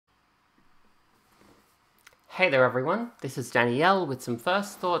Hey there everyone, this is Danielle with some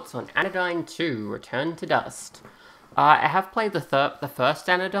first thoughts on Anodyne 2, Return to Dust. I have played the first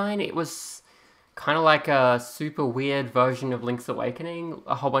Anodyne. It was kind of like a super weird version of Link's Awakening.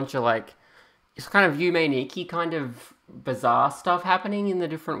 A whole bunch of it's kind of Yume Nikki kind of bizarre stuff happening in the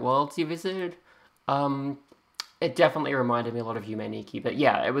different worlds you visited. It definitely reminded me a lot of Yume Nikki, but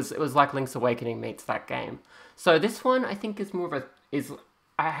yeah, it was like Link's Awakening meets that game. So this one I think is more of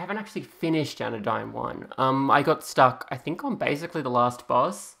I haven't actually finished Anodyne 1. I got stuck, I think, on basically the last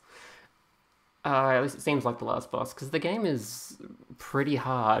boss. At least it seems like the last boss, because the game is pretty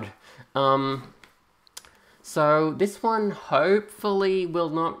hard. So this one hopefully will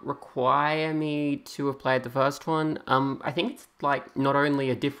not require me to have played the first one. I think it's like not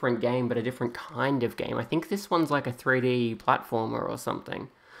only a different game, but a different kind of game. I think this one's like a 3D platformer or something.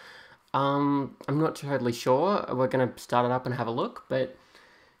 I'm not totally sure. We're gonna start it up and have a look, but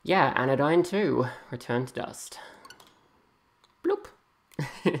yeah, Anodyne 2, Return to Dust. Bloop.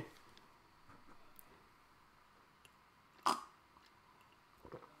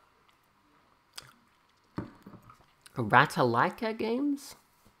 Ratalaika games?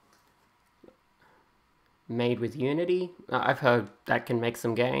 Made with Unity? I've heard that can make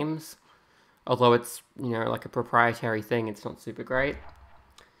some games. Although it's, like a proprietary thing, it's not super great.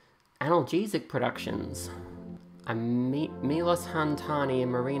 Analgesic Productions. A Milos Hantani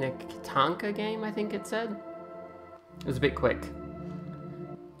and Marina Katanka game, I think it said? It was a bit quick.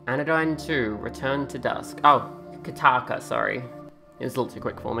 Anodyne 2, Return to Dusk. Oh, Kataka, sorry. It was a little too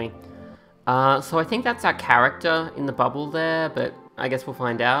quick for me. So I think that's our character in the bubble there, but I guess we'll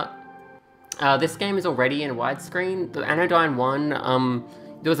find out. This game is already in widescreen. The Anodyne 1,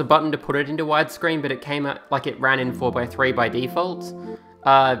 there was a button to put it into widescreen, but it came out like it ran in 4:3 by default.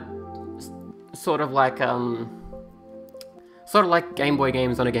 Sort of like Game Boy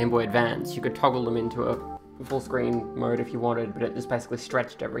games on a Game Boy Advance. You could toggle them into a full screen mode if you wanted, but it just basically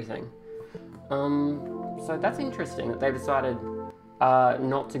stretched everything. So that's interesting that they've decided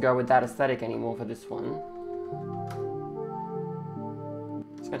not to go with that aesthetic anymore for this one.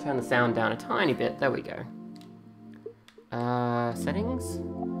 Just gonna turn the sound down a tiny bit. There we go. Settings?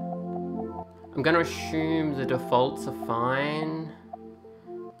 I'm gonna assume the defaults are fine.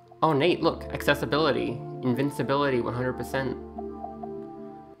 Oh, neat, look, accessibility, invincibility 100%.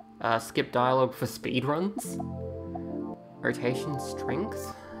 Skip dialogue for speedruns. Rotation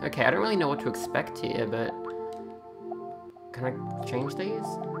strength. Okay, I don't really know what to expect here, but can I change these?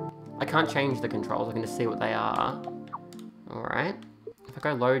 I can't change the controls, I can just see what they are. Alright. If I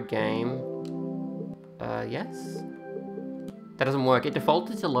go load game, yes? That doesn't work. It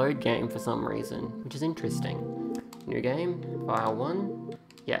defaulted to load game for some reason, which is interesting. New game, file 1.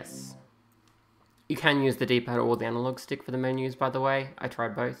 Yes. You can use the D-pad or the analog stick for the menus, by the way. I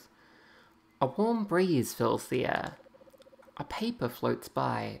tried both. A warm breeze fills the air. A paper floats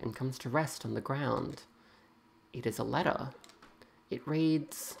by and comes to rest on the ground. It is a letter. It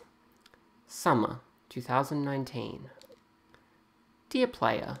reads, Summer 2019. Dear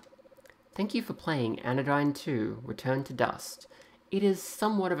player, thank you for playing Anodyne 2, Return to Dust. It is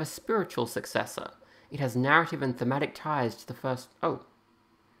somewhat of a spiritual successor. It has narrative and thematic ties to the first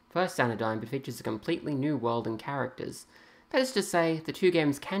Anodyne, but features a completely new world and characters. That is to say, the two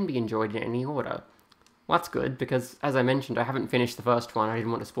games can be enjoyed in any order. Well, that's good, because, as I mentioned, I haven't finished the first one, I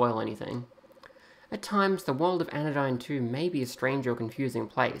didn't want to spoil anything. At times, the world of Anodyne 2 may be a strange or confusing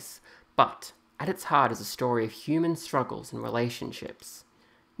place, but, at its heart is a story of human struggles and relationships.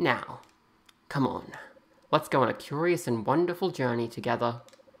 Now, come on, let's go on a curious and wonderful journey together.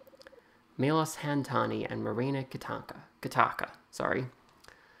 Milos Hantani and Marina Kataka, sorry.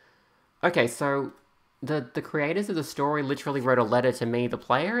 Okay, so the creators of the story literally wrote a letter to me, the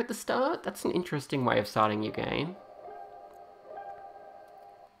player, at the start? That's an interesting way of starting your game.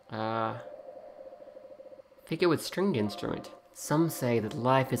 Figure with stringed instrument. Some say that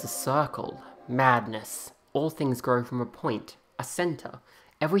life is a circle, madness. All things grow from a point, a center.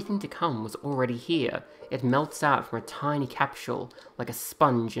 Everything to come was already here. It melts out from a tiny capsule, like a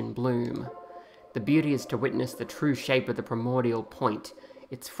sponge in bloom. The beauty is to witness the true shape of the primordial point,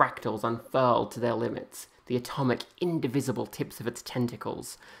 its fractals unfurled to their limits, the atomic, indivisible tips of its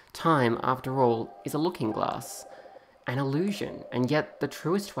tentacles. Time, after all, is a looking glass. An illusion, and yet the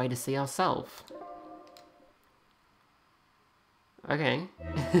truest way to see ourselves. Okay.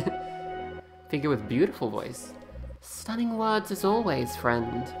 Figure with beautiful voice. Stunning words as always,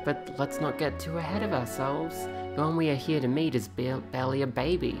 friend, but let's not get too ahead of ourselves. The one we are here to meet is barely a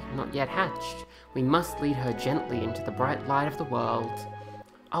baby, not yet hatched. We must lead her gently into the bright light of the world.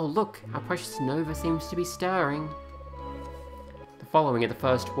 Oh look, our precious Nova seems to be stirring. The following are the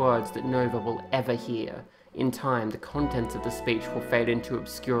first words that Nova will ever hear. In time, the contents of the speech will fade into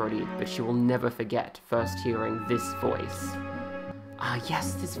obscurity, but she will never forget first hearing this voice. Ah,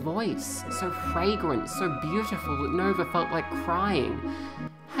 yes, this voice. So fragrant, so beautiful that Nova felt like crying.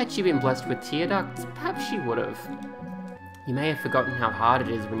 Had she been blessed with tear ducts, perhaps she would have. You may have forgotten how hard it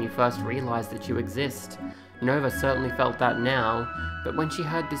is when you first realize that you exist. Nova certainly felt that now, but when she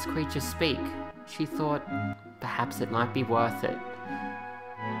heard this creature speak, she thought perhaps it might be worth it.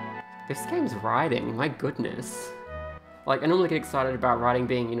 This game's writing, my goodness. Like, I normally get excited about writing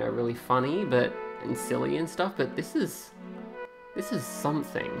being, you know, really funny and silly and stuff, but this is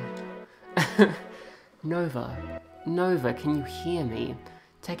something. Nova, can you hear me?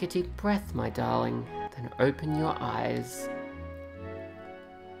 Take a deep breath, my darling, then open your eyes.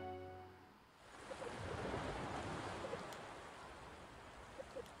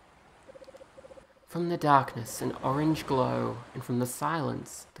 From the darkness, an orange glow, and from the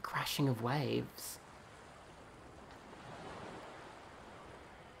silence, the crashing of waves.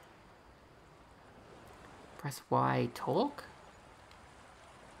 Press Y, talk?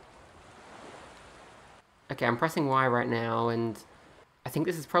 Okay, I'm pressing Y right now, and I think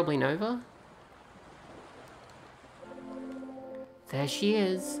this is probably Nova? There she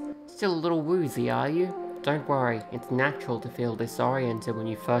is. Still a little woozy, are you? Don't worry, it's natural to feel disoriented when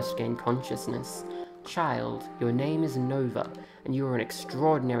you first gain consciousness. Child, your name is Nova, and you are an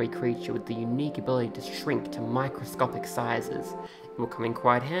extraordinary creature with the unique ability to shrink to microscopic sizes. It will come in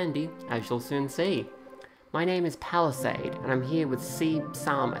quite handy, as you'll soon see. My name is Palisade, and I'm here with Sea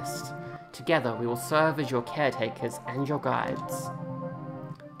Psalmist. Together, we will serve as your caretakers and your guides.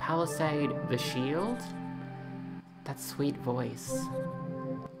 Palisade the Shield? That sweet voice.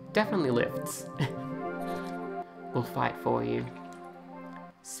 Definitely lifts. We'll fight for you.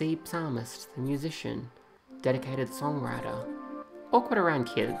 Sea Psalmist, the musician. Dedicated songwriter. Awkward around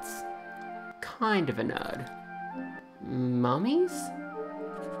kids. Kind of a nerd. Mummies?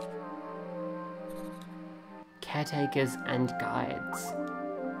 Caretakers and guides.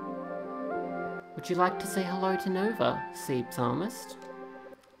 Would you like to say hello to Nova, Sea Psalmist?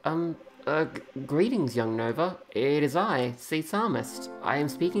 Greetings, young Nova. It is I, Sea Psalmist. I am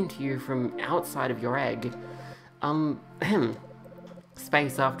speaking to you from outside of your egg.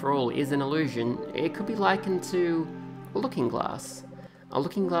 Space, after all, is an illusion. It could be likened to a looking glass. A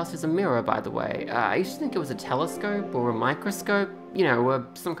looking glass is a mirror, by the way. I used to think it was a telescope or a microscope, you know,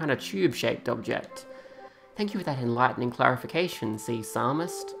 some kind of tube-shaped object. Thank you for that enlightening clarification, Sea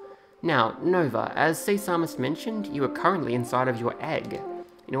Psalmist. Now, Nova, as Sea Psalmist mentioned, you are currently inside of your egg.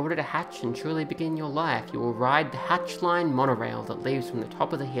 In order to hatch and truly begin your life, you will ride the hatchline monorail that leaves from the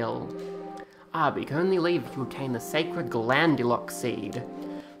top of the hill. But you can only leave if you obtain the sacred Glandilock seed.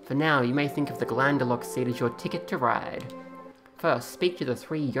 For now, you may think of the Glandilock seed as your ticket to ride. First, speak to the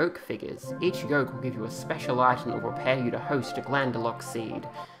 3 yoke figures. Each yoke will give you a special item that will prepare you to host a Glandilock seed.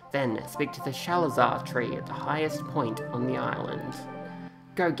 Then, speak to the Shalazar tree at the highest point on the island.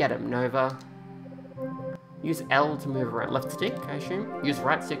 Go get him, Nova. Use L to move around. Left stick, I assume. Use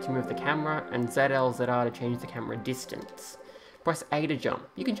right stick to move the camera, and ZL, ZR to change the camera distance. Press A to jump.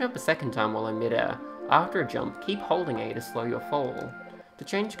 You can jump a second time while in midair. After a jump, keep holding A to slow your fall. To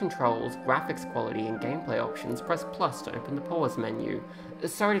change controls, graphics quality, and gameplay options, press plus to open the pause menu.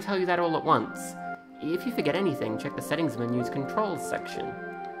 Sorry to tell you that all at once. If you forget anything, check the settings menu's controls section.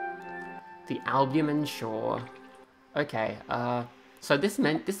 The Albumin Shore. Okay, so this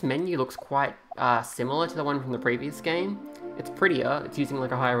menu looks quite similar to the one from the previous game. It's prettier, it's using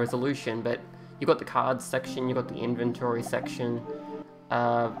like a higher resolution, but you've got the cards section, you've got the inventory section,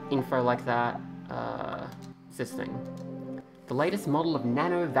 info like that. What's this thing? The latest model of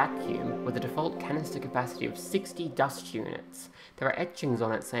nano vacuum with a default canister capacity of 60 dust units. There are etchings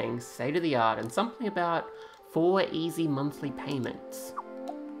on it saying state of the art and something about 4 easy monthly payments.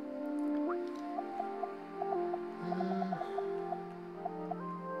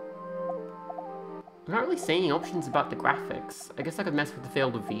 I'm not really seeing any options about the graphics. I guess I could mess with the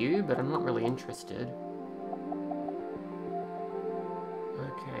field of view, but I'm not really interested.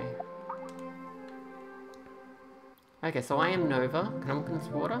 Okay, so I am Nova. Can I walk in this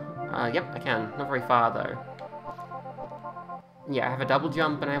water? Yep, I can. Not very far, though. Yeah, I have a double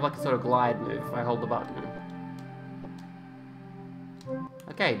jump, and I have like a sort of glide move if I hold the button.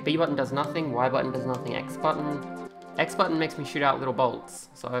 Okay, B button does nothing, Y button does nothing, X button. X button makes me shoot out little bolts.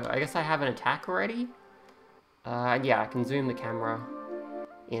 So I guess I have an attack already? Yeah, I can zoom the camera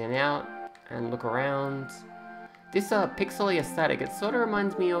in and out, and look around. This, pixely aesthetic, it sort of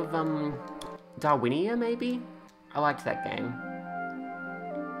reminds me of, Darwinia, maybe? I liked that game.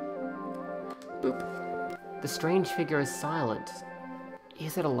 Boop. The strange figure is silent.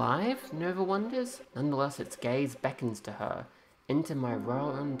 Is it alive? Nova wonders. Nonetheless, its gaze beckons to her. Into my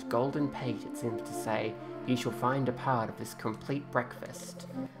round golden pate, it seems to say, you shall find a part of this complete breakfast.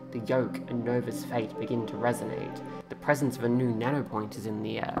 The yolk and Nova's fate begin to resonate. The presence of a new nanopoint is in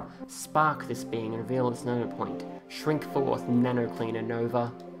the air. Spark this being and reveal its nanopoint. Shrink forth, nanocleaner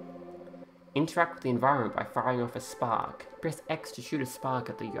Nova. Interact with the environment by firing off a spark. Press X to shoot a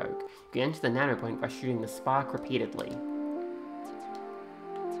spark at the yolk. You can enter the nanopoint by shooting the spark repeatedly.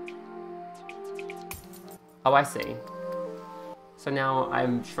 Oh, I see. So now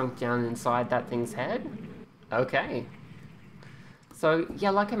I'm shrunk down inside that thing's head? Okay. So,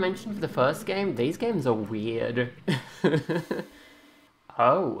 yeah, like I mentioned for the first game, these games are weird.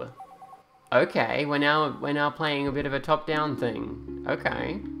 Oh. Okay, we're now playing a bit of a top-down thing.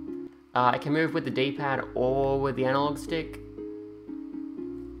 Okay. I can move with the D-pad or with the analog stick.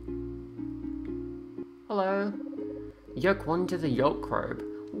 Hello. Yolk 1 to the yolk probe.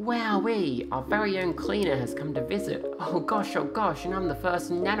 Wowee, our very own cleaner has come to visit. Oh gosh, and I'm the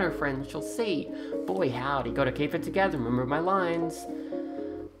first nano friend she'll see. Boy howdy, gotta keep it together, remember my lines.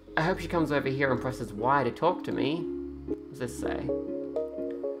 I hope she comes over here and presses Y to talk to me. What does this say?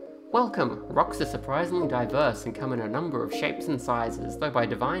 Welcome! Rocks are surprisingly diverse and come in a number of shapes and sizes, though by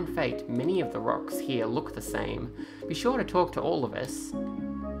divine fate, many of the rocks here look the same. Be sure to talk to all of us.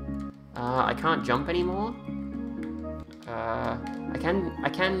 I can't jump anymore? I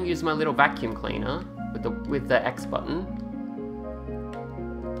can use my little vacuum cleaner with the X button.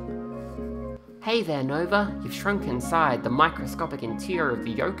 Hey there, Nova. You've shrunk inside the microscopic interior of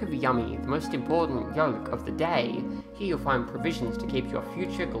the yolk of Yummy, the most important yolk of the day. Here you'll find provisions to keep your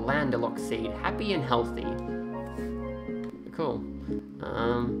future glandulock seed happy and healthy. Cool.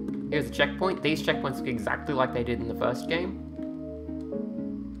 Here's a checkpoint. These checkpoints look exactly like they did in the first game.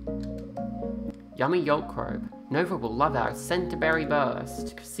 Yummy Yolk Probe. Nova will love our Centerberry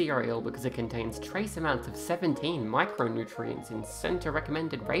Burst cereal because it contains trace amounts of 17 micronutrients in center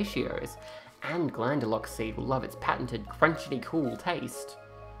recommended ratios, and Glandulock Seed will love its patented crunchity cool taste.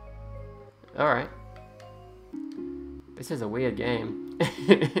 Alright. This is a weird game.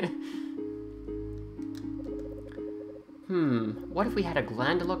 What if we had a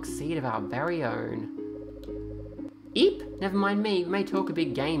Glandulock Seed of our very own? Eep! Never mind me, we may talk a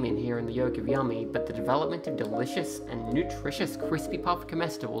big game in here in the Yolk of Yummy, but the development of delicious and nutritious crispy puff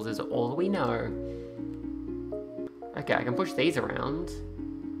comestibles is all we know. Okay, I can push these around,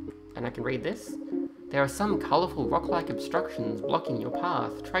 and I can read this. There are some colourful rock-like obstructions blocking your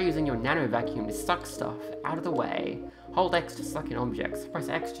path. Try using your nano vacuum to suck stuff out of the way. Hold X to suck in objects, press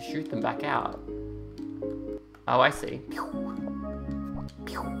X to shoot them back out. Oh, I see.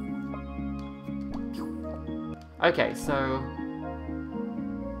 Okay, so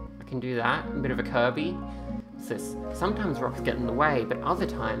I can do that, a bit of a Kirby. What's this? Sometimes rocks get in the way, but other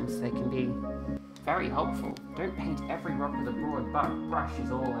times they can be very helpful. Don't paint every rock with a broad brush is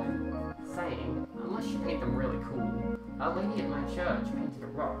all I'm saying, unless you paint them really cool. A lady at my church painted a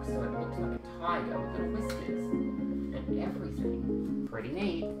rock so it looks like a tiger with little whiskers and everything. Pretty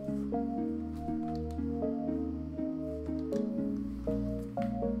neat.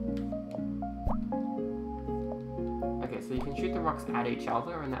 Okay, so you can shoot the rocks at each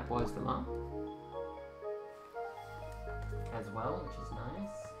other and that blows them up. As well, which is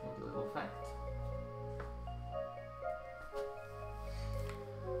nice. And a little effect.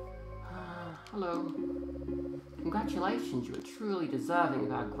 Hello. Congratulations, you are truly deserving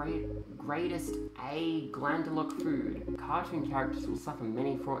of our greatest glandulock food. Cartoon characters will suffer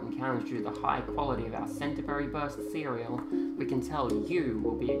many fraught encounters due to the high quality of our Centerberry Burst cereal. We can tell you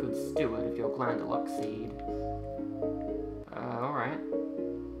will be a good steward of your glandulock seed. Alright.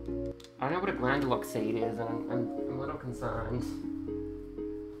 I don't know what a glandulock seed is, and I'm a little concerned.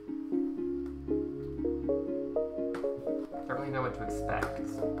 I don't really know what to expect.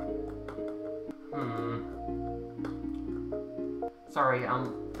 Sorry,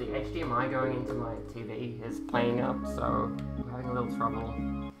 the HDMI going into my TV is playing up, so I'm having a little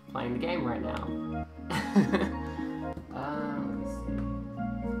trouble playing the game right now. Let me see.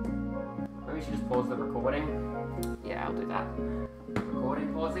 Maybe we should just pause the recording. Yeah, I'll do that.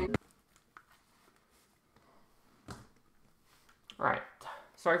 Recording pausing. Right.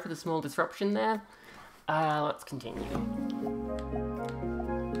 Sorry for the small disruption there. Let's continue.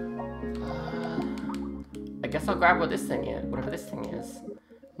 I guess I'll grab whatever this thing is.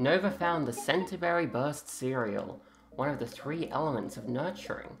 Nova found the Centerberry Burst cereal, one of the 3 elements of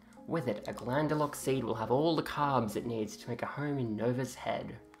nurturing. With it, a glandulock seed will have all the carbs it needs to make a home in Nova's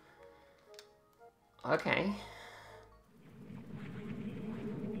head. Okay.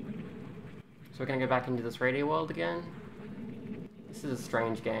 So we're gonna go back into this radio world again? This is a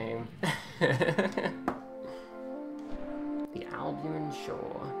strange game. The Albion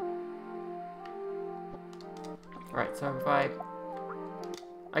Shore. Alright, so if I...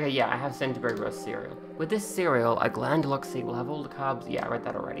 Okay, yeah, I have Centerberg roast cereal. With this cereal, a glandular seed will have all the carbs... Yeah, I read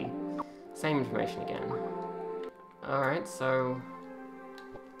that already. Same information again. Alright, so...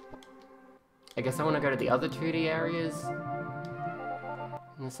 I guess I want to go to the other 2D areas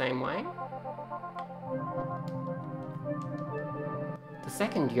in the same way. The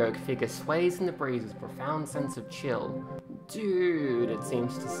second yolk figure sways in the breeze with a profound sense of chill. Dude, it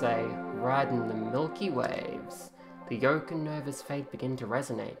seems to say, riding the milky waves. The yolk and Nova's fate begin to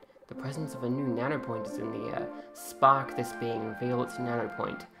resonate. The presence of a new nanopoint is in the air. Spark this being, reveal its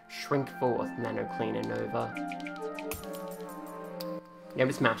nanopoint. Shrink forth, nanocleaner Nova. Yeah, I'm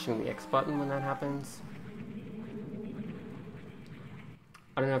just mashing the X button when that happens.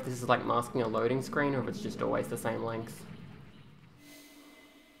 I don't know if this is like masking a loading screen or if it's just always the same length.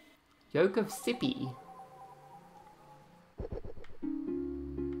 Yolk of Sippy.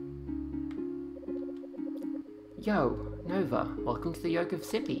 Yo, Nova, welcome to the Yolk of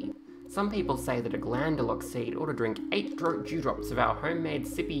Sippy. Some people say that a glandular seed ought to drink 8 dewdrops of our homemade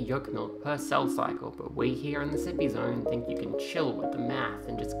Sippy yolk milk per cell cycle, but we here in the Sippy zone think you can chill with the math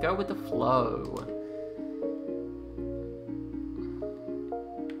and just go with the flow.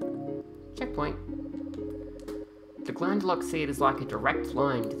 Checkpoint. The glandular seed is like a direct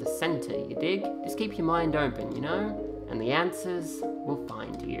line to the center, you dig? Just keep your mind open, you know? And the answers will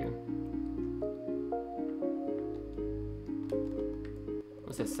find you.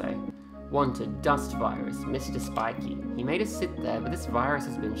 What's this say? Wanted, dust virus, Mr. Spiky. He made us sit there, but this virus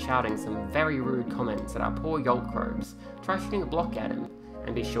has been shouting some very rude comments at our poor yolk robes. Try shooting a block at him,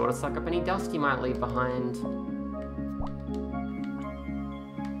 and be sure to suck up any dust he might leave behind.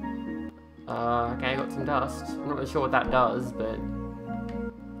 Okay, I got some dust. I'm not really sure what that does, but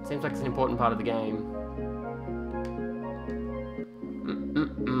it seems like it's an important part of the game.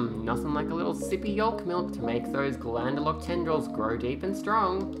 Nothing like a little sippy yolk milk to make those glandular tendrils grow deep and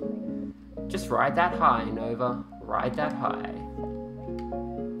strong. Just ride that high, Nova. Ride that high.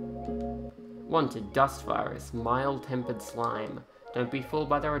 Wanted, dust virus, mild-tempered slime. Don't be fooled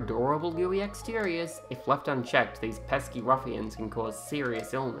by their adorable gooey exteriors. If left unchecked, these pesky ruffians can cause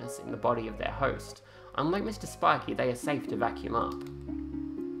serious illness in the body of their host. Unlike Mr. Spiky, they are safe to vacuum up.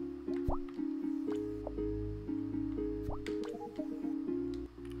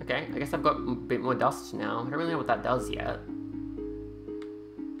 Okay, I guess I've got a bit more dust now. I don't really know what that does yet.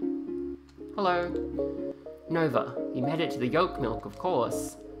 Hello. Nova, you made it to the yolk milk, of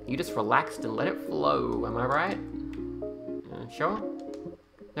course. You just relaxed and let it flow, am I right? Sure.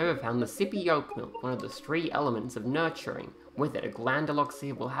 Nova found the sippy yolk milk, one of the 3 elements of nurturing. With it, a glandular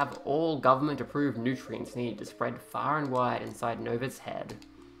seed will have all government-approved nutrients needed to spread far and wide inside Nova's head.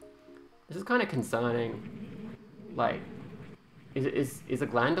 This is kind of concerning. Like, is a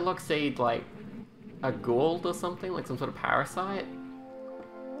glandular seed, like, a gourd or something? Like some sort of parasite?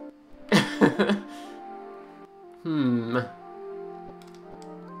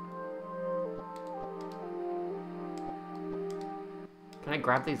 Can I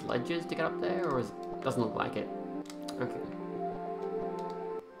grab these ledges to get up there, or doesn't look like it? Okay.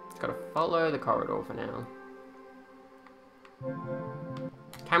 Just gotta follow the corridor for now.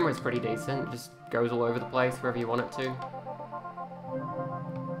 Camera's pretty decent, just goes all over the place wherever you want it to.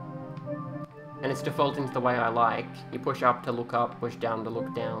 And it's defaulting to the way I like. You push up to look up, push down to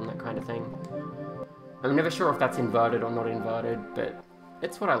look down, that kind of thing. I'm never sure if that's inverted or not inverted, but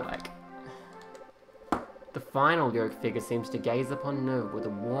it's what I like. The final yolk figure seems to gaze upon Nova with a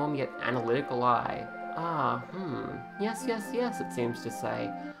warm yet analytical eye. Yes, yes, yes, it seems to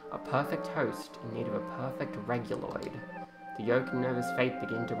say. A perfect host in need of a perfect reguloid. The yolk and Nova's fate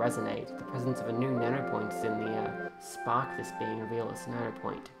begin to resonate. The presence of a new nanopoint is in the air. Spark this being, reveal its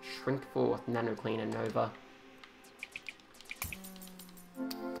nanopoint. Shrink forth, nanocleaner Nova.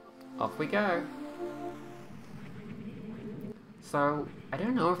 Off we go. So, I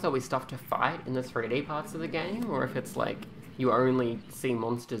don't know if there'll be stuff to fight in the 3D parts of the game, or if it's like, you only see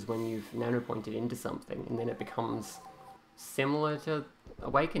monsters when you've nanopointed into something, and then it becomes similar to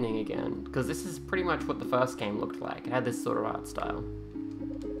Awakening again, because this is pretty much what the first game looked like. It had this sort of art style.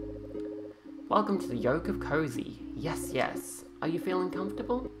 Welcome to the Yolk of Cozy. Yes, yes. Are you feeling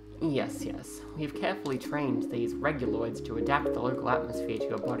comfortable? Yes, yes. We have carefully trained these reguloids to adapt the local atmosphere to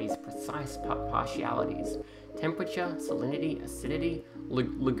your body's precise partialities. Temperature, salinity, acidity,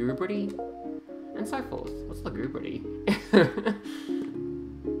 lugubrity, and so forth. What's lugubrity?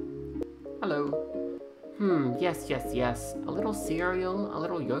 Hello. Yes, yes, yes. A little cereal, a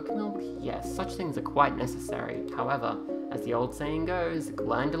little yolk milk? Yes, such things are quite necessary. However, As the old saying goes,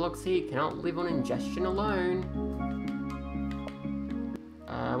 glanduloxy cannot live on ingestion alone.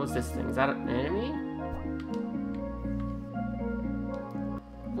 What's this thing? Is that an enemy?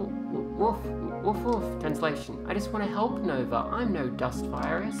 Woof, woof, woof. Translation. I just want to help, Nova. I'm no dust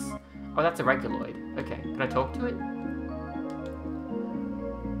virus. Oh, that's a reguloid. Okay, can I talk to it?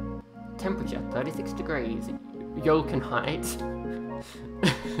 Temperature, 36 degrees. Yolken height.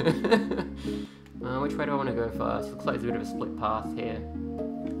 Which way do I want to go first? Looks like there's a bit of a split path here.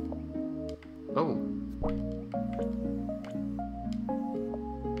 Oh.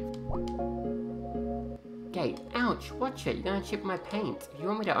 Gate. Ouch, watch it. You're gonna chip my paint. If you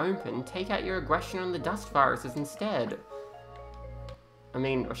want me to open, take out your aggression on the dust viruses instead. I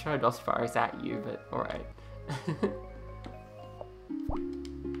mean, I'll show a dust virus at you, but alright.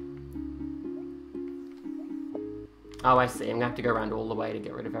 Oh, I see. I'm gonna have to go around all the way to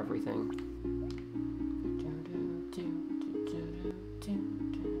get rid of everything.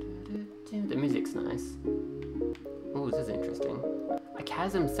 The music's nice. Oh, this is interesting. A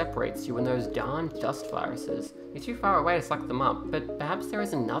chasm separates you and those darned dust viruses. You're too far away to suck them up, but perhaps there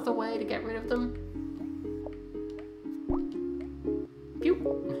is another way to get rid of them? Pew!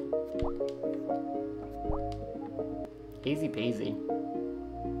 Easy peasy.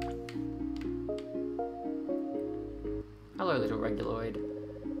 Hello, little reguloid.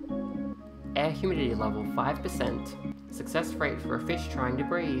 Air humidity level 5%. Success rate for a fish trying to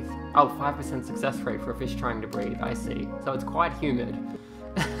breathe. Oh, 5% success rate for a fish trying to breathe, I see. So it's quite humid.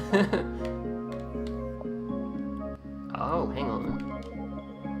 Oh, hang on.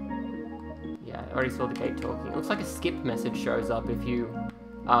 Yeah, I already saw the gate talking. It looks like a skip message shows up if you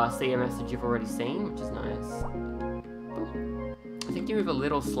see a message you've already seen, which is nice. Boop. I think you move a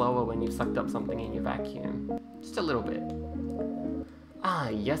little slower when you've sucked up something in your vacuum. Just a little bit. Ah,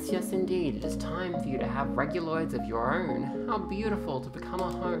 yes, yes indeed. It is time for you to have reguloids of your own. How beautiful to become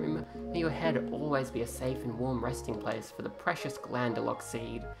a home. May your head always be a safe and warm resting place for the precious glandulox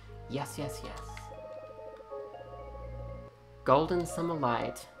seed. Yes, yes, yes. Golden summer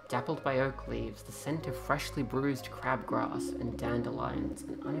light, dappled by oak leaves, the scent of freshly bruised crabgrass and dandelions.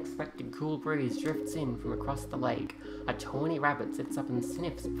 An unexpected cool breeze drifts in from across the lake. A tawny rabbit sits up and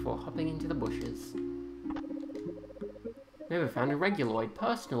sniffs before hopping into the bushes. Nova found a reguloid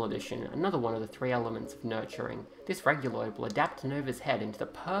personal edition, another one of the 3 elements of nurturing. This reguloid will adapt Nova's head into the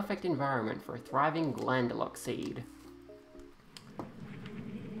perfect environment for a thriving glandulox seed.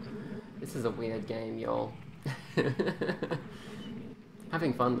 This is a weird game, y'all.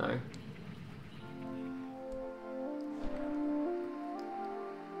 Having fun though.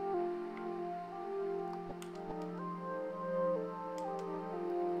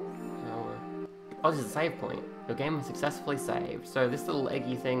 Oh, this is a save point. Your game was successfully saved. So this little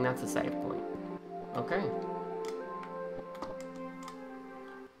eggy thing, that's a save point. Okay.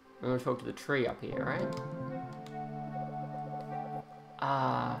 I'm gonna talk to the tree up here, right?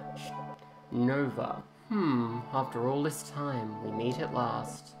 Nova. After all this time, we meet at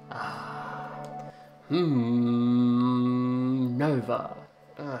last. Nova.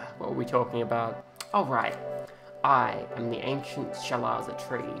 What were we talking about? Oh, right. I am the ancient Chalaza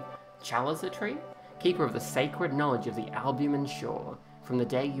tree. Chalaza tree? Keeper of the sacred knowledge of the albumin shore. From the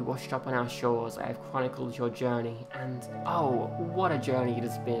day you washed up on our shores, I have chronicled your journey, and oh, what a journey it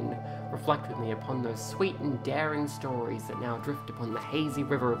has been. Reflect with me upon those sweet and daring stories that now drift upon the hazy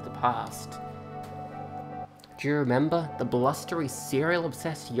river of the past. Do you remember the blustery,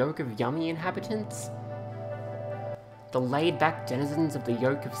 cereal-obsessed yoke of yummy inhabitants? The laid-back denizens of the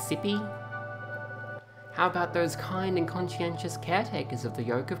yoke of Sippy? How about those kind and conscientious caretakers of the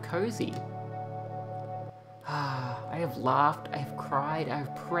yoke of Cozy? I have laughed, I have cried, I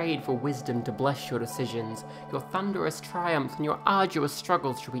have prayed for wisdom to bless your decisions. Your thunderous triumphs and your arduous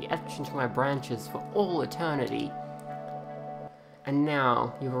struggles shall be etched into my branches for all eternity. And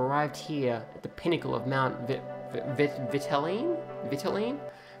now, you've arrived here at the pinnacle of Mount Vitaline,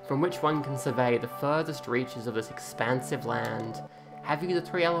 from which one can survey the furthest reaches of this expansive land. Have you the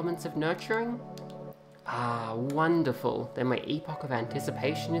 3 elements of nurturing? Ah, wonderful. Then my epoch of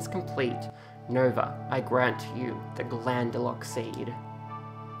anticipation is complete. Nova, I grant to you the glandulox seed.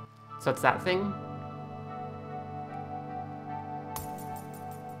 So it's that thing?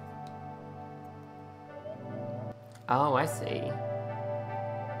 Oh, I see.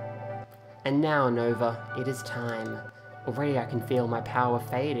 And now, Nova, it is time. Already I can feel my power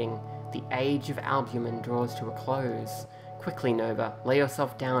fading. The age of albumin draws to a close. Quickly, Nova, lay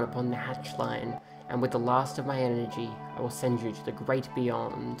yourself down upon the hatch line, and with the last of my energy, I will send you to the great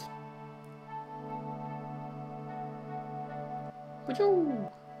beyond.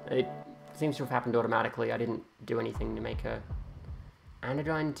 It seems to have happened automatically. I didn't do anything to make her.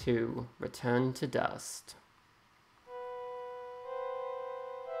 Anodyne 2, return to dust.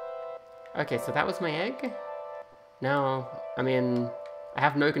 Okay, so that was my egg. Now, I mean, I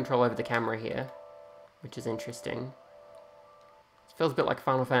have no control over the camera here, which is interesting. It feels a bit like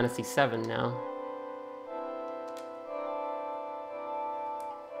Final Fantasy VII now.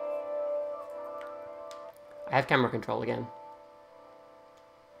 I have camera control again.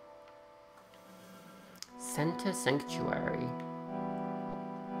 Center Sanctuary.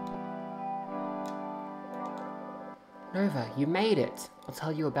 Nova, you made it! I'll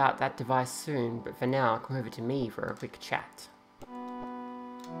tell you about that device soon, but for now, come over to me for a quick chat.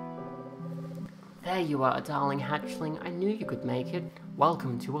 There you are, darling hatchling. I knew you could make it.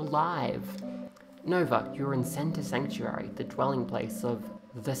 Welcome to Alive. Nova, you're in Center Sanctuary, the dwelling place of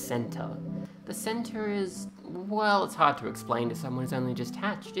the Center. The Center is... well, it's hard to explain to someone who's only just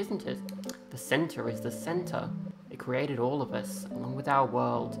hatched, isn't it? The Center is the Center. It created all of us, along with our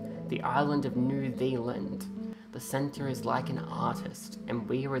world, the island of New Zealand. The Center is like an artist, and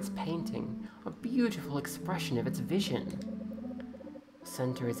we are its painting, a beautiful expression of its vision. The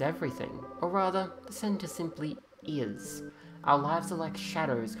Center is everything, or rather, the Center simply is. Our lives are like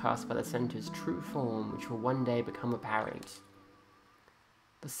shadows cast by the Center's true form, which will one day become apparent.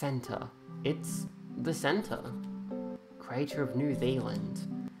 The Center. It's the Center. Creator of New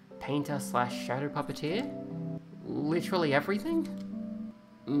Zealand. Painter / shadow puppeteer? Literally everything?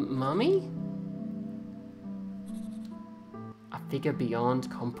 Mummy? A figure beyond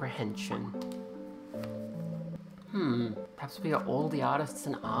comprehension. Perhaps we are all the artists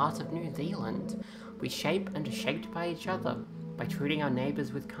and art of New Zealand. We shape and are shaped by each other. By treating our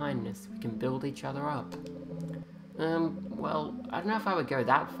neighbours with kindness, we can build each other up. Well, I don't know if I would go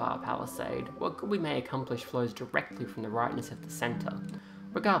that far, Palisade. What good we may accomplish flows directly from the rightness of the Centre.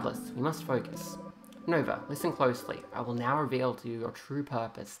 Regardless, we must focus. Nova, listen closely. I will now reveal to you your true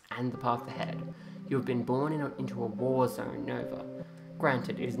purpose and the path ahead. You have been born into a war zone, Nova.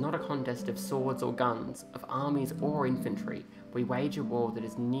 Granted, it is not a contest of swords or guns, of armies or infantry. We wage a war that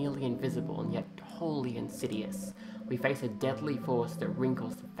is nearly invisible and yet wholly insidious. We face a deadly force that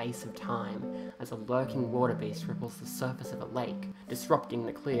wrinkles the face of time, as a lurking water beast ripples the surface of a lake, disrupting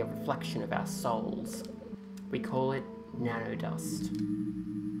the clear reflection of our souls. We call it nanodust.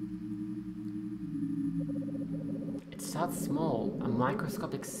 It starts small, a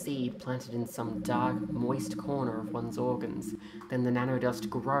microscopic seed planted in some dark, moist corner of one's organs. Then the nanodust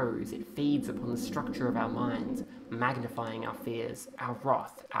grows, it feeds upon the structure of our minds, magnifying our fears, our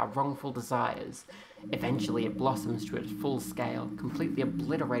wrath, our wrongful desires. Eventually it blossoms to its full scale, completely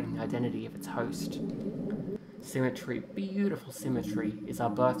obliterating the identity of its host. Symmetry, beautiful symmetry, is our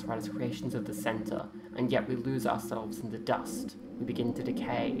birthright as creations of the Center, and yet we lose ourselves in the dust. We begin to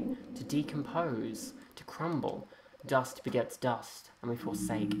decay, to decompose, to crumble. Dust begets dust, and we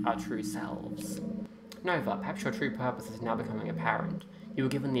forsake our true selves. Nova, perhaps your true purpose is now becoming apparent. You were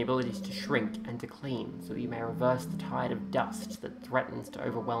given the abilities to shrink and to clean, so that you may reverse the tide of dust that threatens to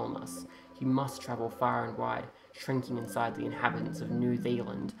overwhelm us. You must travel far and wide, shrinking inside the inhabitants of New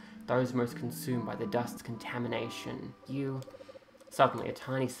Zealand, those most consumed by the dust's contamination. Suddenly, a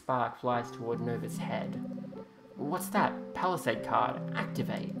tiny spark flies toward Nova's head. What's that? Palisade card.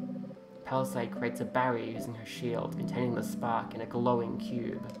 Activate. Palisade creates a barrier using her shield, containing the spark in a glowing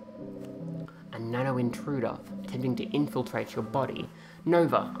cube. A nano-intruder, attempting to infiltrate your body.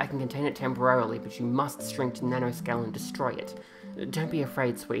 Nova, I can contain it temporarily, but you must shrink to nanoscale and destroy it. Don't be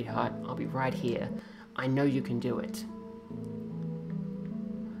afraid, sweetheart. I'll be right here. I know you can do it.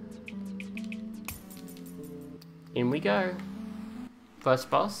 In we go. First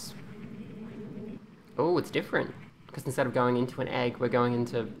boss. Oh, it's different. Because instead of going into an egg, we're going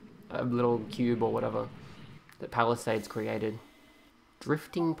into a little cube or whatever that Palisade's created.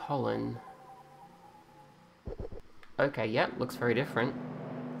 Drifting pollen. Okay, yep, looks very different.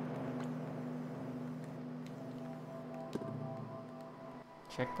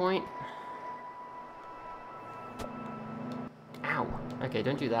 Checkpoint. Ow. Okay,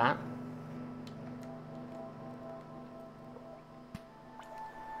 don't do that.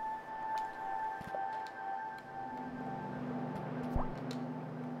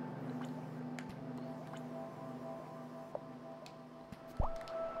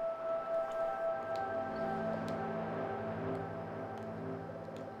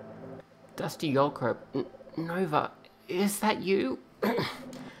 Dusty Yolko. Nova, is that you?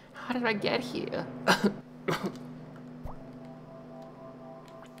 How did I get here?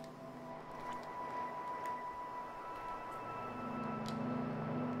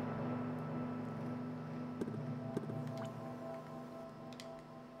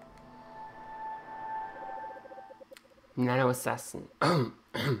 Nano assassin.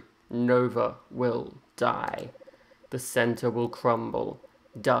 Nova will die. The center will crumble.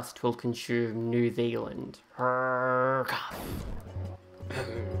 Dust will consume New Zealand.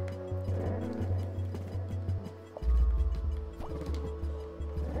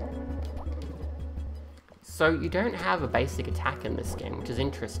 So you don't have a basic attack in this game, which is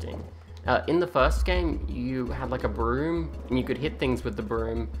interesting. In the first game, you had like a broom, and you could hit things with the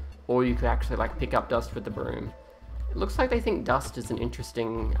broom, or you could actually like pick up dust with the broom. It looks like they think dust is an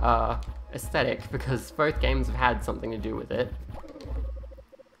interesting aesthetic, because both games have had something to do with it.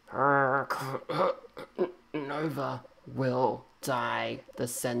 Nova will die. The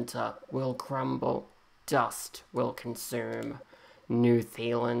center will crumble. Dust will consume New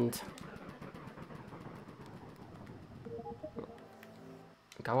Zealand.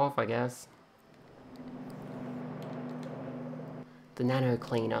 Go off, I guess. The Nano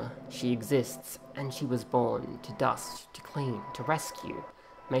Cleaner. She exists, and she was born to dust, to clean, to rescue.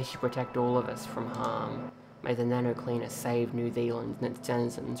 May she protect all of us from harm. May the Nano Cleaner save New Zealand and its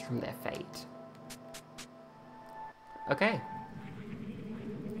denizens from their fate. Okay.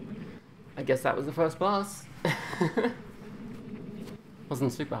 I guess that was the first boss.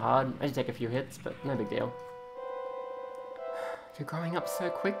 Wasn't super hard. I did take a few hits, but no big deal. You're growing up so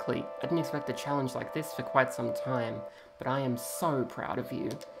quickly. I didn't expect a challenge like this for quite some time, but I am so proud of you.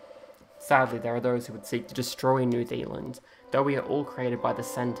 Sadly, there are those who would seek to destroy New Zealand. Though we are all created by the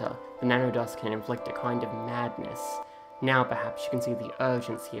center, the nanodust can inflict a kind of madness. Now perhaps you can see the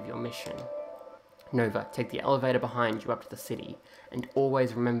urgency of your mission. Nova, take the elevator behind you up to the city, and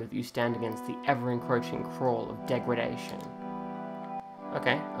always remember that you stand against the ever-encroaching crawl of degradation.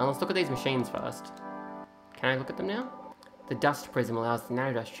 Okay, let's look at these machines first. Can I look at them now? The dust prism allows the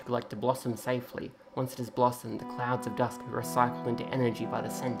nanodust you collect to blossom safely. Once it has blossomed, the clouds of dust can be recycled into energy by the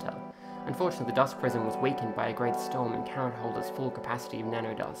center. Unfortunately, the dust prism was weakened by a great storm and cannot hold its full capacity of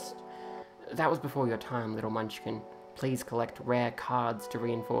nanodust. That was before your time, little munchkin. Please collect rare cards to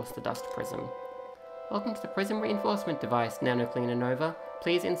reinforce the dust prism. Welcome to the prism reinforcement device, Nano Cleaner Nova.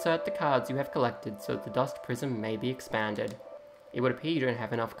 Please insert the cards you have collected so that the dust prism may be expanded. It would appear you don't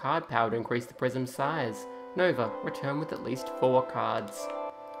have enough card power to increase the prism's size. Nova, return with at least 4 cards.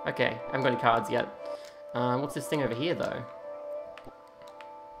 Okay, I haven't got any cards yet. What's this thing over here, though?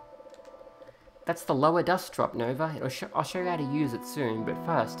 That's the lower dust drop, Nova. I'll show you how to use it soon, but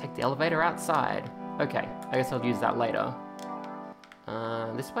first, take the elevator outside. Okay, I guess I'll use that later.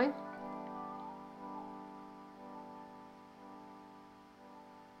 This way?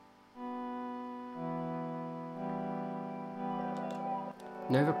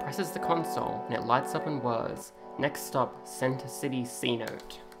 Nova presses the console, and it lights up and whirs. Next stop, Center City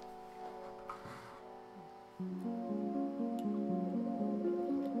C-Note.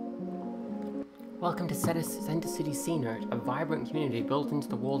 Welcome to Center City C-Note, a vibrant community built into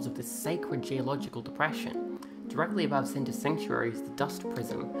the walls of this sacred geological depression. Directly above Center Sanctuary is the Dust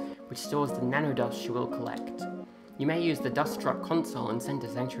Prism, which stores the nanodust you will collect. You may use the dust drop console in Center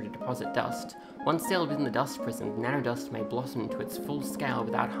Sanctuary to deposit dust. Once sealed within the dust prism, the nanodust may blossom to its full scale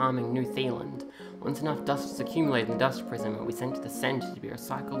without harming New Zealand. Once enough dust is accumulated in the dust prism, it will be sent to the center to be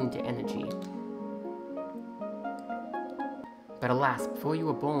recycled into energy. But alas, before you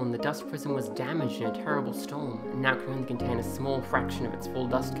were born, the dust prism was damaged in a terrible storm, and now can only contain a small fraction of its full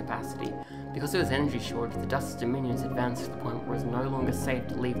dust capacity. Because of this energy shortage, the dust's dominion has advanced to the point where it is no longer safe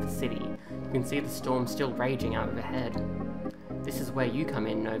to leave the city. You can see the storm still raging out overhead. This is where you come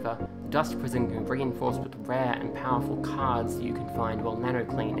in, Nova. The dust prism can be reinforced with rare and powerful cards that you can find while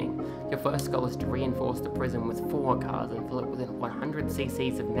nano-cleaning. Your first goal is to reinforce the prism with 4 cards and fill it with 100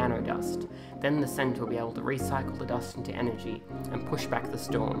 cc's of nanodust. Then the center will be able to recycle the dust into energy and push back the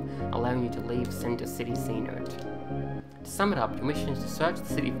storm, allowing you to leave Center City C-Note. To sum it up, your mission is to search the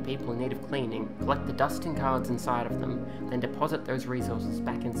city for people in need of cleaning, collect the dust and cards inside of them, then deposit those resources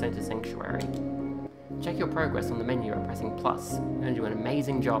back in Center Sanctuary. Check your progress on the menu by pressing plus. You're going to do an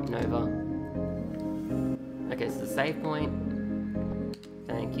amazing job, Nova. Okay, so the save point.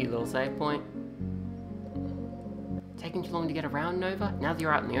 Thank you, little save point. Taking too long to get around, Nova? Now that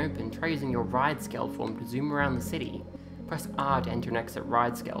you're out in the open, try using your ride scale form to zoom around the city. Press R to enter an exit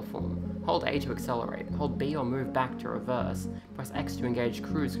ride scale form. Hold A to accelerate. Hold B or move back to reverse. Press X to engage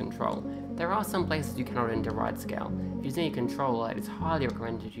cruise control. There are some places you cannot enter ride scale. If using a controller, it is highly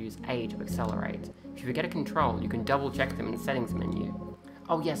recommended to use A to accelerate. If you forget a control, you can double check them in the settings menu.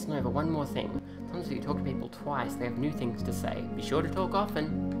 Oh yes, Nova, one more thing. Sometimes if you talk to people twice, they have new things to say. Be sure to talk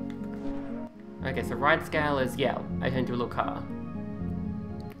often. Okay, so ride scale is, yeah, I turn into a little car.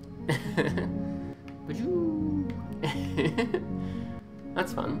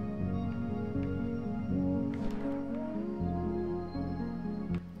 That's fun.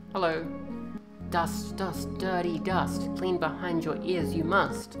 Hello. Dust, dust, dirty dust, clean behind your ears you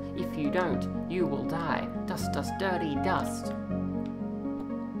must. If you don't, you will die. Dust, dust, dirty dust.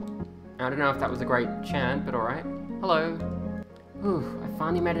 I don't know if that was a great chant, but alright. Hello. Ooh, I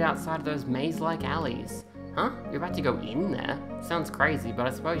finally made it outside of those maze-like alleys. Huh? You're about to go in there? Sounds crazy, but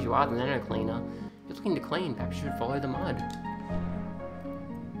I suppose you are the nano cleaner. You're looking to clean, perhaps you should follow the mud.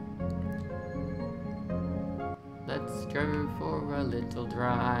 Let's go for a little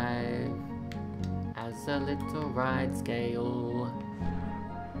drive as a little ride scale.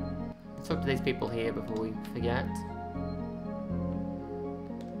 Let's talk to these people here before we forget.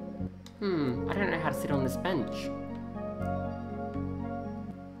 I don't know how to sit on this bench.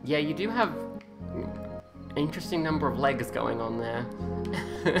 Yeah, you do have an interesting number of legs going on there.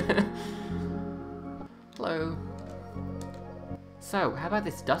 Hello. So, how about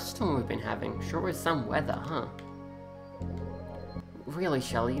this dust storm we've been having? Sure is some weather, huh? Really,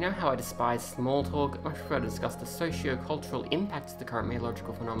 Shelley, you know how I despise small talk? I much prefer to discuss the socio-cultural impacts of the current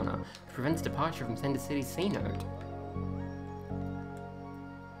meteorological phenomena, which prevents departure from Center City's C-node.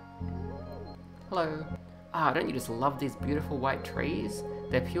 Hello. Ah, don't you just love these beautiful white trees?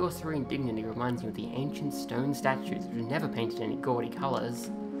 Their pure serene dignity reminds me of the ancient stone statues which were never painted any gaudy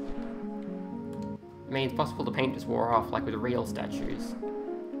colours. I mean, it's possible the paint just wore off, like with real statues.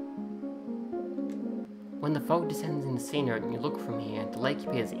 When the fog descends in the C-node and you look from here, the lake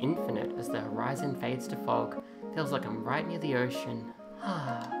appears infinite as the horizon fades to fog. Feels like I'm right near the ocean.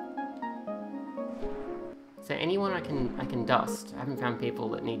 So anyone I can dust. I haven't found people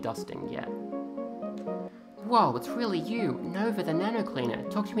that need dusting yet. Whoa, it's really you, Nova the nano cleaner.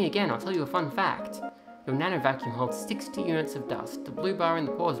 Talk to me again, I'll tell you a fun fact. Your nano vacuum holds 60 units of dust. The blue bar in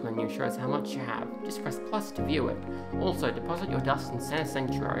the pause menu shows how much you have. Just press plus to view it. Also, deposit your dust in Center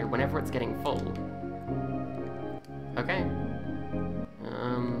Sanctuary whenever it's getting full. Okay.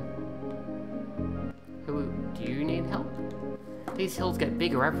 Do you need help? These hills get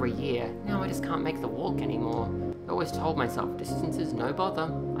bigger every year. Now I just can't make the walk anymore. I always told myself, distance is no bother.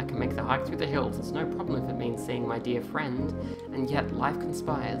 I can make the hike through the hills, it's no problem if it means seeing my dear friend. And yet life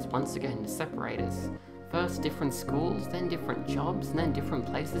conspires once again to separate us. First different schools, then different jobs, and then different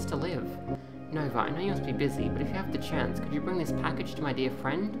places to live. Nova, I know you must be busy, but if you have the chance, could you bring this package to my dear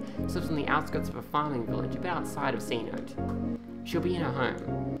friend? She lives on the outskirts of a farming village, a bit outside of C-Note. She'll be in her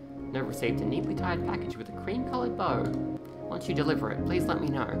home. Nova received a neatly tied package with a cream-coloured bow. Once you deliver it, please let me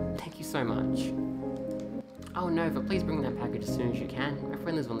know. Thank you so much. Oh, Nova, please bring that package as soon as you can. My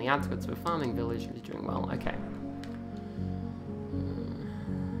friend lives on the outskirts of a farming village and is doing well. Okay.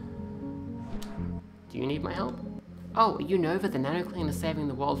 Do you need my help? Oh, are you Nova, the nano cleaner saving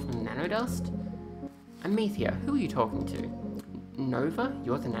the world from nanodust? Amethea, who are you talking to? Nova?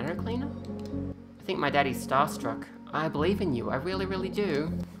 You're the nano cleaner? I think my daddy's starstruck. I believe in you, I really, really do.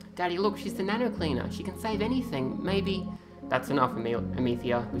 Daddy, look, she's the nano cleaner. She can save anything. Maybe... That's enough,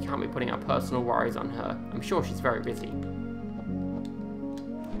 Amethea. We can't be putting our personal worries on her. I'm sure she's very busy.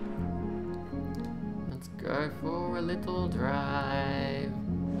 Let's go for a little drive.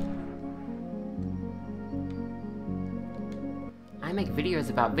 I make videos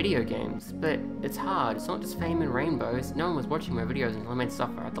about video games, but it's hard. It's not just fame and rainbows. No one was watching my videos until I made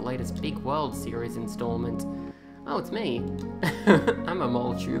suffer at the latest Big World series installment. Oh, it's me. I'm a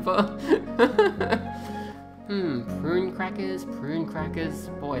mole tuber. Prune crackers.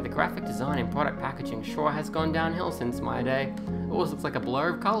 Boy, the graphic design and product packaging sure has gone downhill since my day. It always looks like a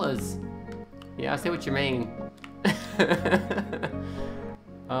blur of colors. Yeah, I see what you mean.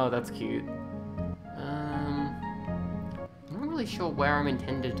 Oh, that's cute. I'm not really sure where I'm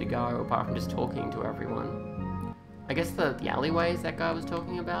intended to go, apart from just talking to everyone. I guess the alleyways that guy was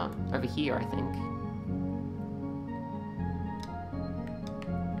talking about? Over here, I think.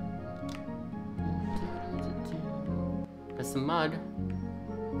 There's some mud.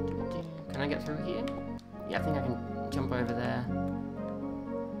 Can I get through here? Yeah, I think I can jump over there.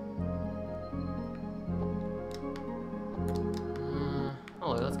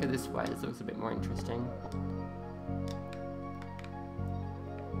 Hello, let's go this way. This looks a bit more interesting.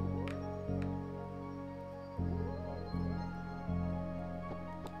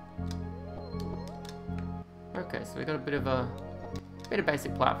 Okay, so we got a bit of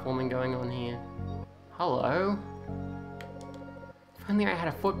basic platforming going on here. Hello. If only I had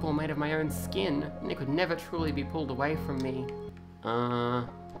a football made of my own skin, and it could never truly be pulled away from me.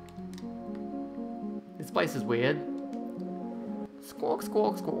 This place is weird. Squawk,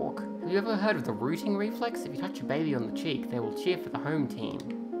 squawk, squawk. Have you ever heard of the rooting reflex? If you touch a baby on the cheek, they will cheer for the home team.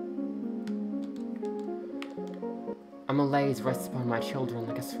 A malaise rests upon my children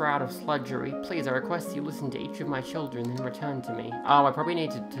like a shroud of sludgery. Please, I request you listen to each of my children and return to me. Oh, I probably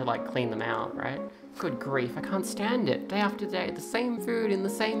need to like, clean them out, right? Good grief, I can't stand it. Day after day, the same food in the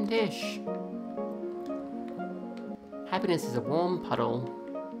same dish. Happiness is a warm puddle.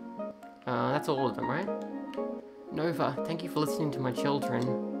 That's all of them, right? Nova, thank you for listening to my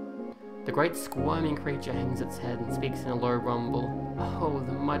children. The great squirming creature hangs its head and speaks in a low rumble. Oh,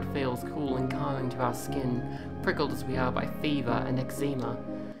 the mud feels cool and calming to our skin, prickled as we are by fever and eczema.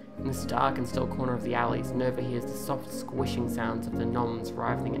 In this dark and still corner of the alleys, Nova hears the soft squishing sounds of the gnomes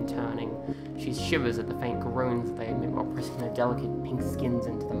writhing and turning. She shivers at the faint groans that they emit while pressing their delicate pink skins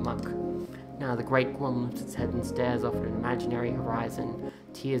into the muck. Now the great Gwom lifts its head and stares off at an imaginary horizon,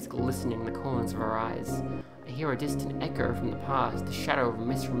 tears glistening in the corners of her eyes. I hear a distant echo from the past, the shadow of a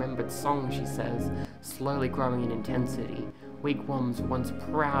misremembered song, she says, slowly growing in intensity. We Gwoms were once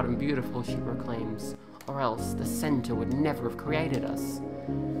proud and beautiful, she proclaims, or else the Center would never have created us.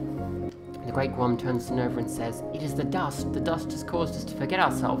 The great Gwom turns to Nova and says, "It is the dust. The dust has caused us to forget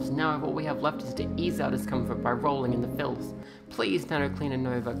ourselves. Now all we have left is to ease our discomfort by rolling in the filth. Please, Nano Cleaner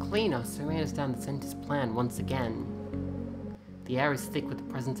Nova, clean us so we understand the Center's plan once again." The air is thick with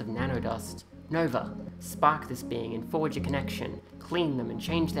the presence of nanodust. Nova, spark this being and forge a connection. Clean them and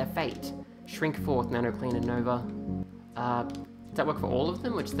change their fate. Shrink forth, Nano Cleaner Nova. Does that work for all of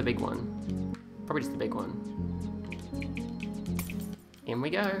them, or just the big one? Probably just the big one. In we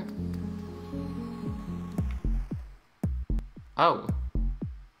go. Oh.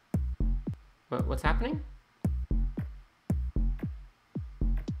 What's happening?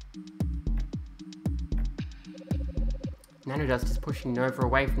 Nanodust is pushing Nova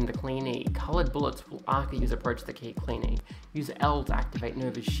away from the Cleanie. Coloured bullets will arc as you approach the key Cleanie. Use L to activate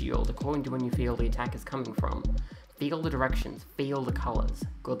Nova's shield according to when you feel the attack is coming from. Feel the directions, feel the colours.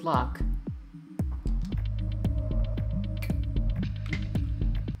 Good luck.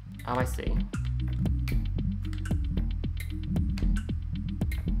 Oh, I see.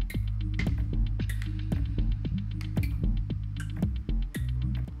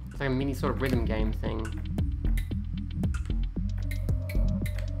 It's like a mini sort of rhythm game thing.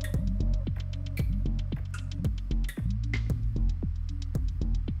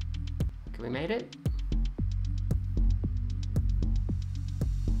 Okay, we made it.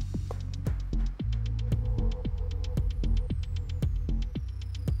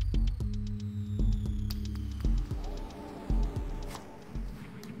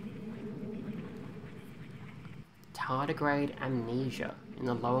 Tardigrade amnesia. In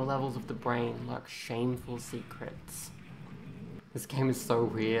the lower levels of the brain lurk shameful secrets. This game is so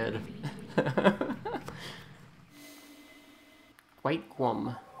weird. Wait,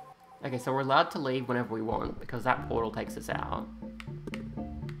 Gwom. Okay, so we're allowed to leave whenever we want, because that portal takes us out.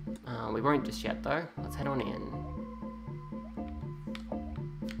 We won't just yet, though. Let's head on in.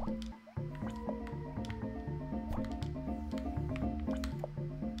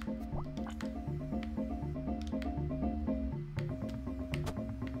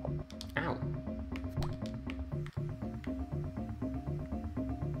 Ow.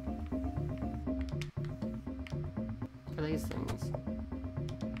 What are these things?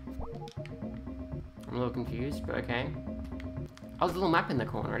 I'm a little confused, but okay. Oh, there's a little map in the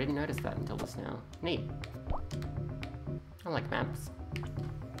corner. I didn't notice that until just now. Neat. I like maps.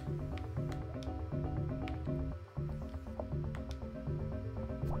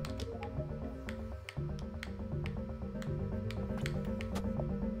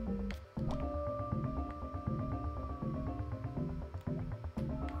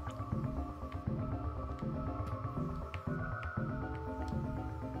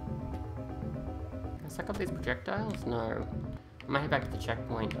 Can I suck up these projectiles? No. I might head back to the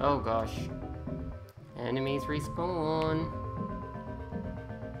checkpoint. Oh gosh. Enemies respawn.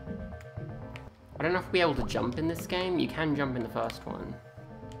 I don't know if we'll be able to jump in this game. You can jump in the first one.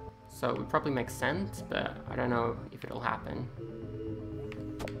 So it would probably make sense, but I don't know if it'll happen.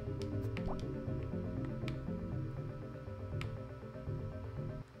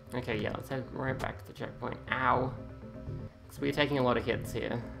 Okay, yeah, let's head right back to the checkpoint. Ow. Because we're taking a lot of hits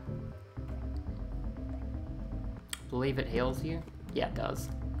here. Believe it heals you? Yeah, it does.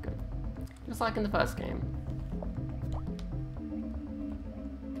 Good. Just like in the first game.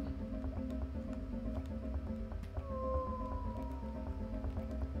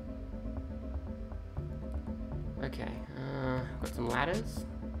 Okay, got some ladders.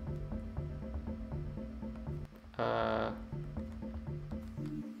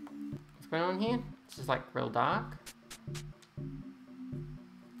 What's going on here? It's just like real dark.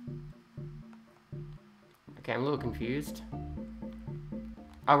 Okay, I'm a little confused.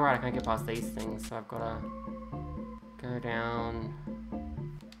 Oh right, I can't get past these things, so I've gotta Go down.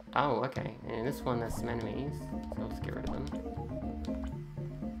 Oh, okay. And in this one, there's some enemies, so I'll just get rid of them.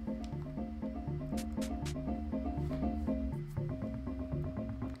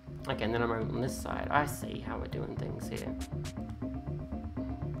 Okay, and then I'm over on this side. I see how we're doing things here.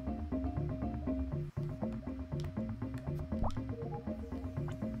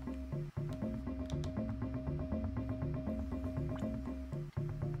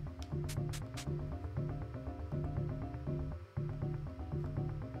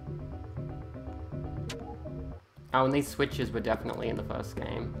 Oh, and these switches were definitely in the first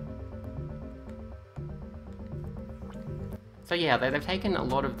game. So yeah, they've taken a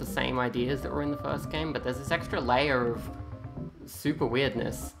lot of the same ideas that were in the first game, but there's this extra layer of super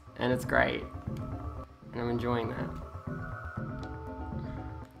weirdness, and it's great. And I'm enjoying that.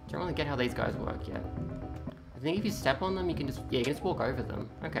 Don't really get how these guys work yet. I think if you step on them, you can just, yeah, you can just walk over them.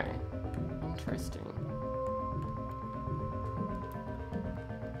 Okay. Interesting.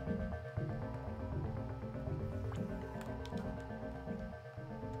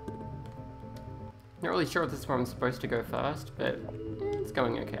 Not really sure if this is where I'm supposed to go first, but it's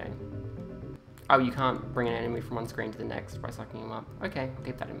going okay. Oh, you can't bring an enemy from one screen to the next by sucking him up. Okay, I'll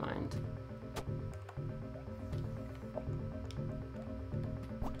keep that in mind.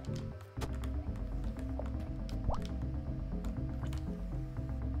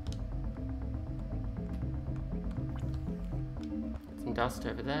 Some dust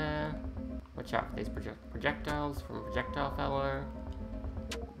over there. Watch out for these projectiles from Projectile Fellow.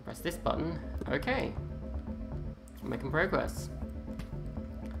 Press this button. Okay. We're making progress.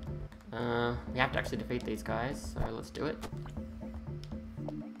 We have to actually defeat these guys, so let's do it.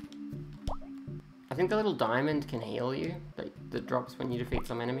 I think the little diamond can heal you, that drops when you defeat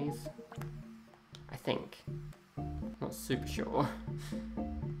some enemies. I think. Not super sure.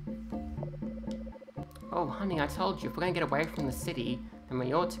 Oh, honey, I told you, if we're gonna get away from the city, then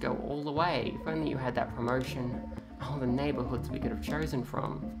we ought to go all the way. If only you had that promotion. Oh, the neighborhoods we could have chosen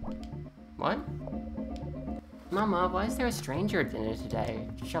from. What? Mama, why is there a stranger at dinner today?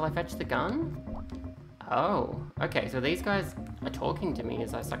 Shall I fetch the gun? Oh, okay, so these guys are talking to me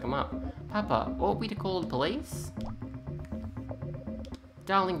as I suck them up. Papa, ought we to call the police?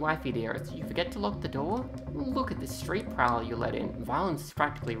 Darling wifey dearest, you forget to lock the door? Look at this street prowler you let in. Violence is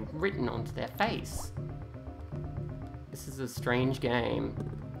practically written onto their face. This is a strange game.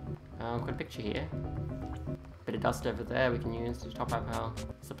 I've got a picture here. Bit of dust over there we can use to top up our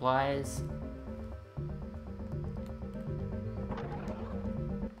supplies.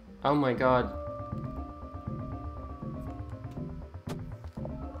 Oh my god.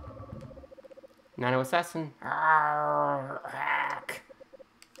 Nano assassin. Hack.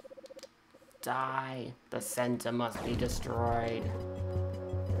 Die. The center must be destroyed.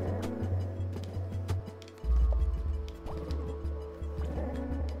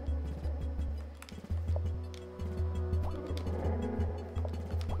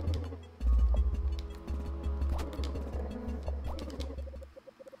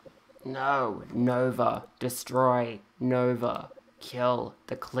 No, Nova, destroy, Nova, kill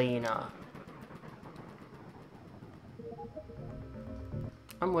the cleaner.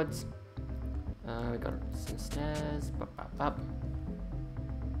 Onwards. We got some stairs. Bop, bop, bop.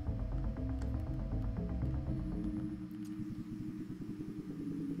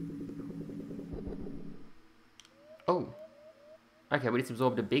 Oh. Okay, we just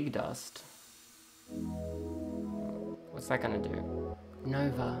absorbed a big dust. What's that gonna do?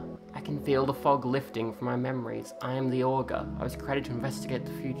 Nova, I can feel the fog lifting from my memories. I am the Augur. I was created to investigate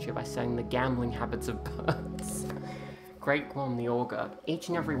the future by studying the gambling habits of birds. Great Guam the Augur, each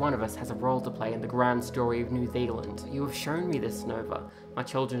and every one of us has a role to play in the grand story of New Zealand. You have shown me this, Nova. My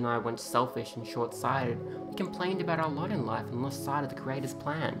children and I were once selfish and short-sighted. We complained about our lot in life and lost sight of the Creator's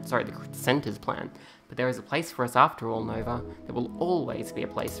plan. Sorry, the Center's plan. But there is a place for us after all, Nova. There will always be a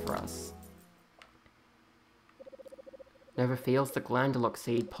place for us. Nova feels the glandulock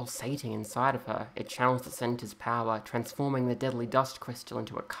seed pulsating inside of her. It channels the Center's power, transforming the deadly dust crystal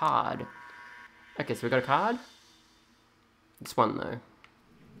into a card. Okay, so we got a card? It's one, though.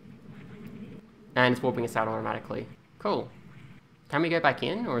 And it's warping us out automatically. Cool. Can we go back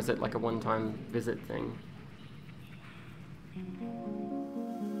in, or is it like a one-time visit thing?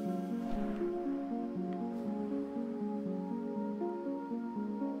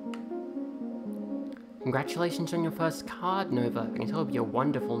 Congratulations on your first card, Nova. I can tell it'll be a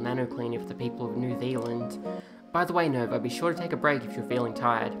wonderful nano cleaner for the people of New Zealand. By the way, Nova, be sure to take a break if you're feeling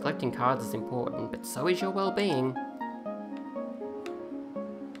tired. Collecting cards is important, but so is your well-being.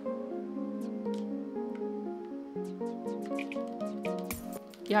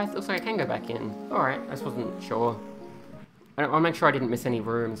 Yeah, it looks like I can go back in. Alright, I just wasn't sure. I'll make sure I didn't miss any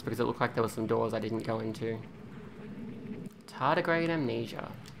rooms because it looked like there were some doors I didn't go into. Tardigrade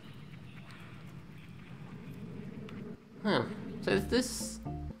amnesia. Huh. So this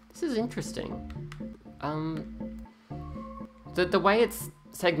is interesting. The way it's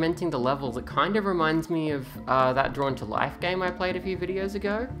segmenting the levels, it kind of reminds me of that Drawn to Life game I played a few videos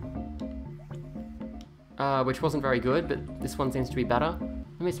ago. Which wasn't very good, but this one seems to be better.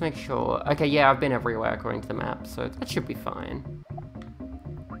 Let me just make sure. Okay, yeah, I've been everywhere according to the map, so that should be fine.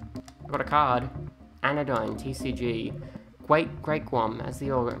 I've got a card. Anodyne, TCG. Great Guam, as the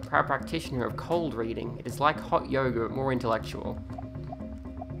proud practitioner of cold reading, it is like hot yoga, but more intellectual.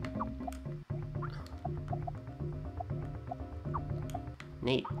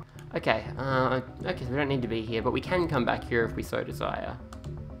 Neat. Okay, okay, so we don't need to be here, but we can come back here if we so desire.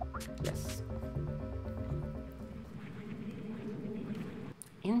 Yes.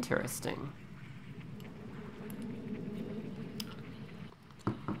 Interesting.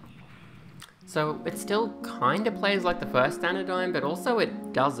 So it still kind of plays like the first Anodyne, but also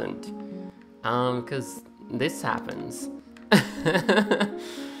it doesn't. Because this happens.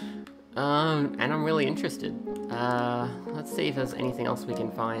 And I'm really interested. Let's see if there's anything else we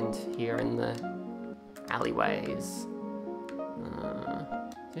can find here in the alleyways.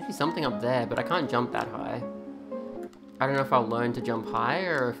 There's usually something up there, but I can't jump that high. I don't know if I'll learn to jump high,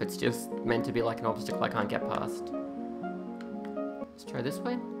 or if it's just meant to be like an obstacle I can't get past. Let's try this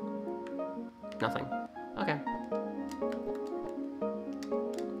way. Nothing. Okay.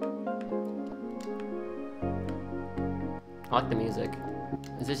 I like the music.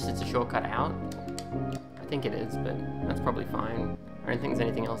 Is this just a shortcut out? I think it is, but that's probably fine. I don't think there's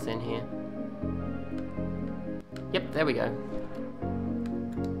anything else in here. Yep, there we go.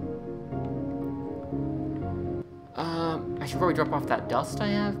 I should probably drop off that dust I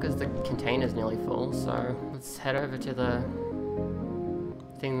have, because the container's nearly full, so let's head over to the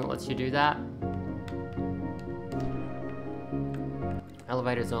thing that lets you do that.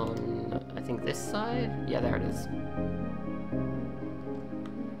 Elevator's on, I think, this side? Yeah, there it is.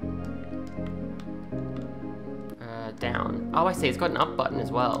 Down. Oh, I see, it's got an up button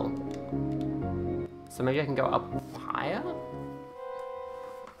as well. So maybe I can go up higher?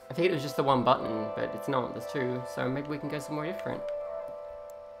 I think it was just the one button, but it's not, there's two, so maybe we can go somewhere different.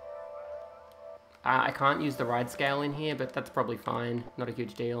 I can't use the ride scale in here, but that's probably fine, not a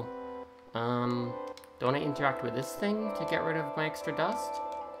huge deal. Do I want to interact with this thing to get rid of my extra dust?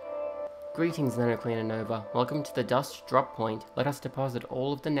 Greetings, Nano Cleaner Nova. Welcome to the dust drop point. Let us deposit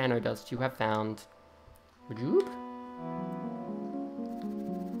all of the nano dust you have found. Whoop.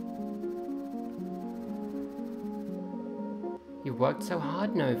 You worked so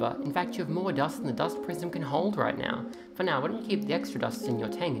hard, Nova. In fact, you have more dust than the dust prism can hold right now. For now, why don't you keep the extra dust in your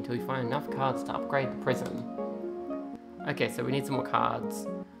tank until you find enough cards to upgrade the prism? Okay, so we need some more cards.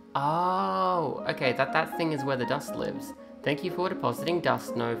 Oh, okay, that thing is where the dust lives. Thank you for depositing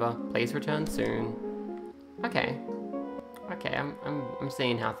dust, Nova. Please return soon. Okay. Okay, I'm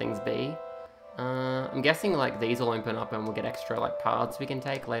seeing how things be. I'm guessing like these will open up and we'll get extra like paths we can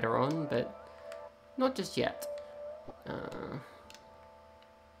take later on, but not just yet.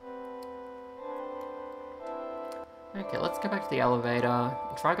 Okay, let's go back to the elevator.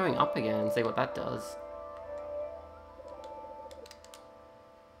 Try going up again and see what that does.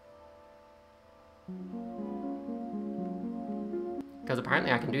 Because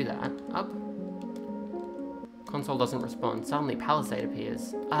apparently I can do that. Up. Console doesn't respond. Suddenly Palisade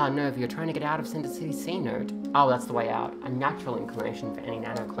appears. Ah, Nova, you're trying to get out of Center City C node. Oh, that's the way out. A natural inclination for any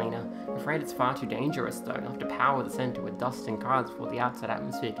nano cleaner. I'm afraid it's far too dangerous though. You'll have to power the center with dust and cards before the outside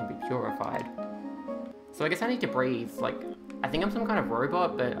atmosphere can be purified. So I guess I need to breathe. Like, I think I'm some kind of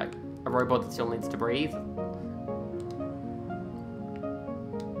robot, but a robot that still needs to breathe.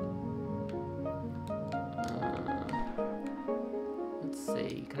 Let's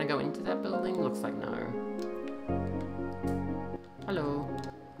see. Can I go into that building? Looks like no. Hello.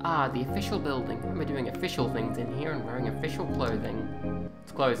 Ah, the official building. I'm doing official things in here and wearing official clothing.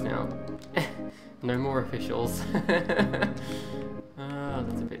 It's closed now. No more officials. Oh,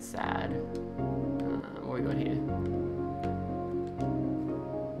 that's a bit sad. What we got here?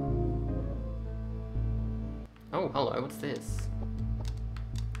 Oh, hello, what's this?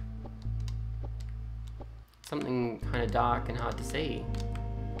 Something kind of dark and hard to see.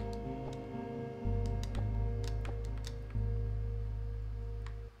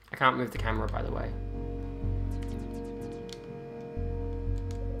 I can't move the camera, by the way.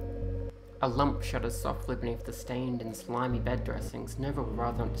 A lump shudders softly beneath the stained and slimy bed dressings. Nova would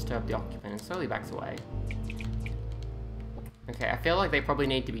rather not disturb the occupant and slowly backs away. Okay, I feel like they probably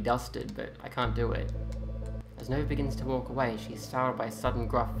need to be dusted, but I can't do it. As Nova begins to walk away, she is startled by a sudden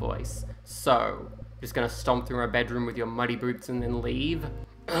gruff voice. So, just gonna stomp through her bedroom with your muddy boots and then leave?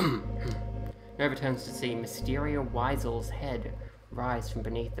 Nova turns to see Mysteria Weisel's head rise from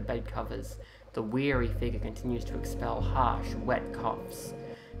beneath the bed covers. The weary figure continues to expel harsh, wet coughs.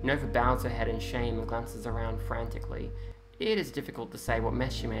 Nova bows her head in shame and glances around frantically. It is difficult to say what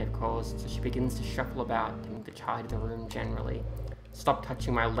mess she may have caused, so she begins to shuffle about and to tidy the room generally. Stop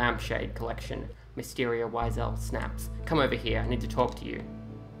touching my lampshade collection, Mysteria Weisel snaps. Come over here, I need to talk to you.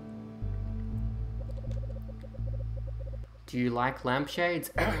 Do you like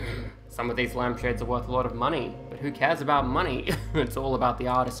lampshades? Some of these lampshades are worth a lot of money, but who cares about money? It's all about the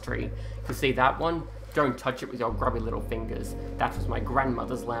artistry. You see that one? Don't touch it with your grubby little fingers. That was my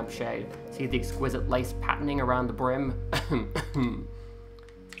grandmother's lampshade. See the exquisite lace patterning around the brim?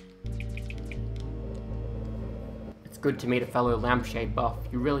 It's good to meet a fellow lampshade buff.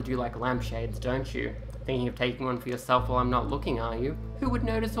 You really do like lampshades, don't you? Thinking of taking one for yourself while I'm not looking, are you? Who would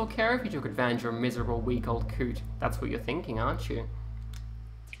notice or care if you took advantage of a miserable, weak-old coot? That's what you're thinking, aren't you?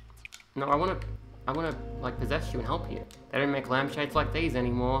 No, I wanna, like, possess you and help you. They don't make lampshades like these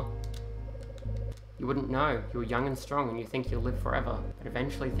anymore. You wouldn't know. You're young and strong and you think you'll live forever. But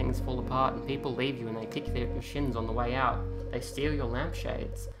eventually things fall apart and people leave you and they kick your shins on the way out. They steal your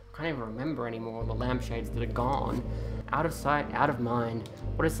lampshades. I can't even remember anymore the lampshades that are gone. Out of sight, out of mind.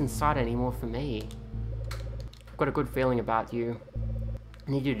 What is inside anymore for me? I've got a good feeling about you. I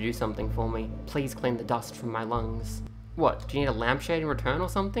need you to do something for me. Please clean the dust from my lungs. What, do you need a lampshade in return or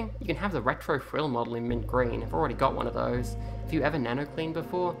something? You can have the retro frill model in mint green. I've already got one of those. Have you ever nano-cleaned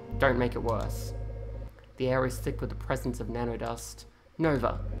before? Don't make it worse. The air is thick with the presence of nanodust.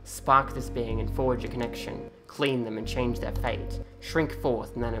 Nova, spark this being and forge a connection. Clean them and change their fate. Shrink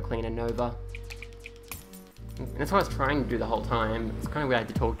forth, nano-cleaner Nova. And that's what I was trying to do the whole time. It's kind of weird I had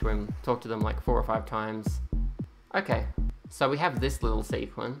to talk to them like 4 or 5 times. Okay, so we have this little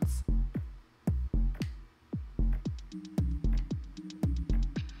sequence.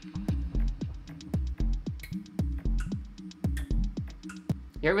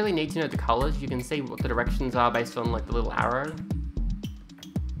 You don't really need to know the colors, you can see what the directions are based on like the little arrow.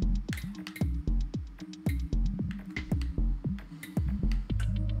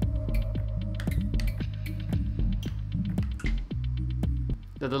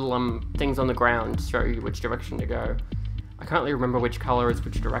 The little things on the ground show you which direction to go. I can't really remember which color is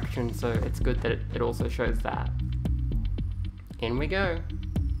which direction, so it's good that it also shows that. In we go.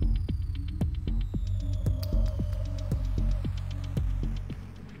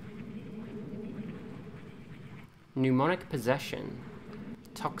 Pneumonic possession.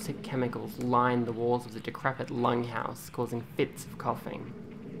 Toxic chemicals line the walls of the decrepit lung house, causing fits of coughing.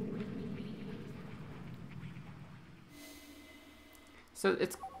 So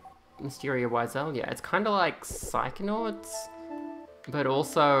it's Mysteria Weisel, yeah, it's kind of like Psychonauts, but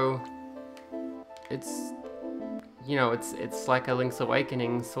also it's, you know, it's like a Link's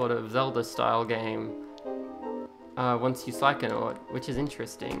Awakening sort of Zelda-style game once you Psychonaut, which is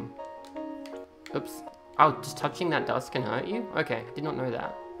interesting. Oops. Oh, just touching that dust can hurt you? Okay, did not know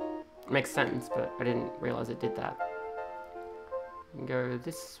that. It makes sense, but I didn't realize it did that. Go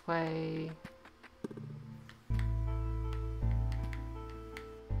this way.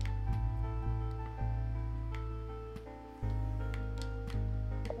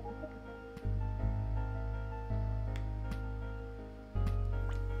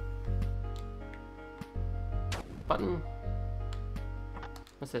 Button.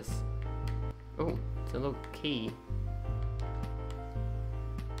 What's this? Oh, it's a little key.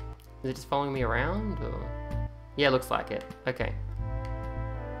 Is it just following me around, or? Yeah, looks like it. Okay.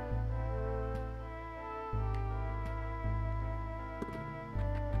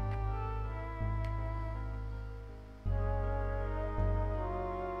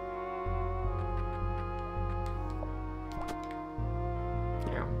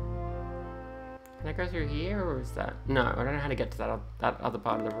 Now, can I go through here, or is that? No, I don't know how to get to that other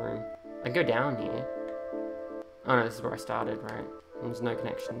part of the room. I can go down here. Oh no, this is where I started, right? There's no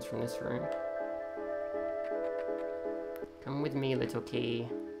connections from this room. Come with me, little key.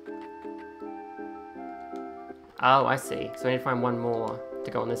 Oh, I see. So I need to find one more to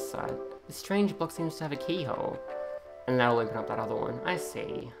go on this side. This strange block seems to have a keyhole. And that'll open up that other one. I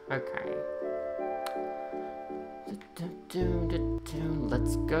see. Okay.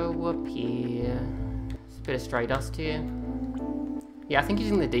 Let's go up here. There's a bit of stray dust here. Yeah, I think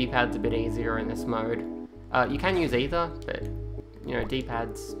using the D-pad's a bit easier in this mode. You can use either, but, you know,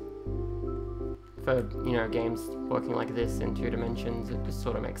 D-pads for, you know, games working like this in 2 dimensions, it just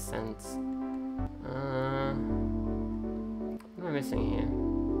sort of makes sense. What am I missing here?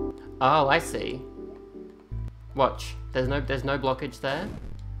 Oh, I see. Watch. There's no blockage there.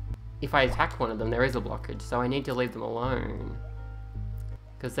 If I attack one of them, there is a blockage, so I need to leave them alone.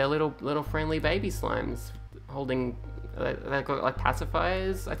 Because they're little friendly baby slimes holding, they've got like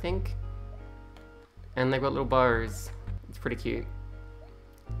pacifiers, I think. And they've got little bows. It's pretty cute.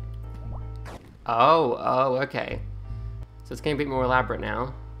 Oh, okay. So it's getting a bit more elaborate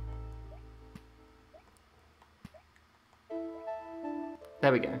now.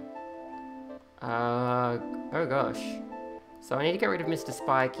 There we go. Oh gosh. So I need to get rid of Mr.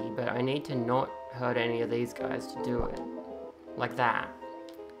 Spiky, but I need to not hurt any of these guys to do it. Like that.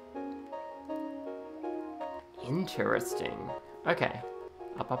 Interesting. Okay.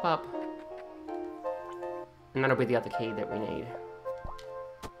 Up. And that'll be the other key that we need.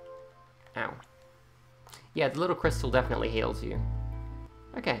 Ow. Yeah, the little crystal definitely heals you.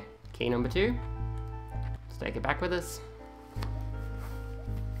 Okay, key number 2. Let's take it back with us.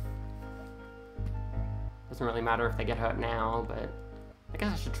 Doesn't really matter if they get hurt now, but I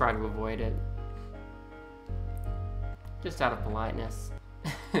guess I should try to avoid it. Just out of politeness.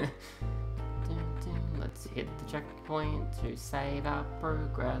 Let's hit the checkpoint to save our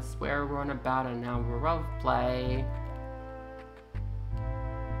progress. We're on about an hour of play.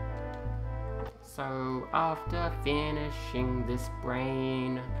 So after finishing this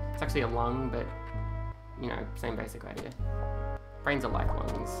brain, it's actually a lung, but you know, same basic idea. Brains are like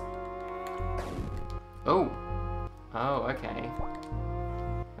lungs. Oh, okay.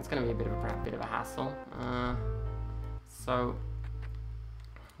 That's gonna be a bit of a hassle. So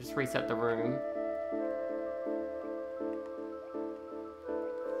just reset the room.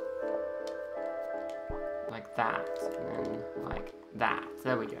 Like that, and then like that.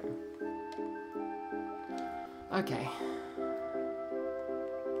 There we go. Okay.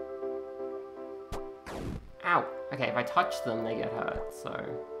 Ow! Okay, if I touch them, they get hurt,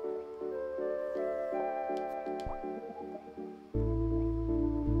 so...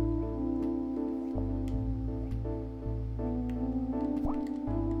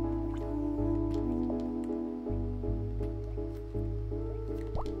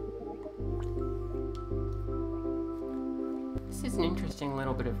 This is an interesting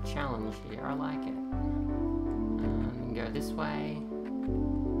little bit of challenge here, I like it. We can go this way.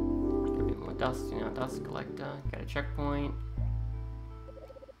 A bit more dust in our dust collector. Get a checkpoint.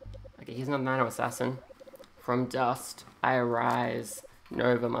 Okay, he's not Nano Assassin. From dust, I arise.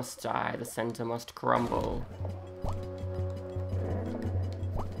 Nova must die, the center must crumble.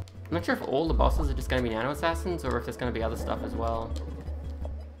 I'm not sure if all the bosses are just going to be Nano Assassins, or if there's going to be other stuff as well.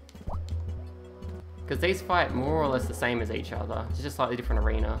 Because these fight more or less the same as each other. It's just a slightly different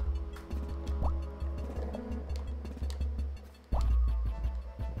arena.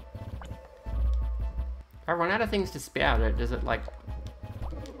 If I run out of things to spout it, does it like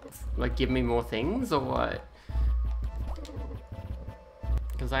give me more things or what?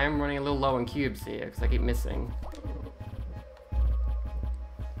 Because I am running a little low on cubes here because I keep missing.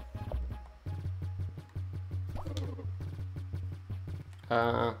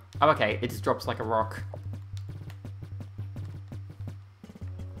 Oh, okay, it just drops like a rock.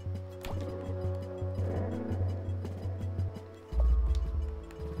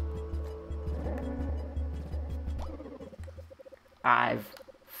 I've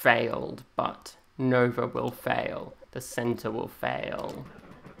failed, but Nova will fail. The center will fail.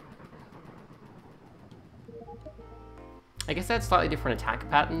 I guess that's slightly different attack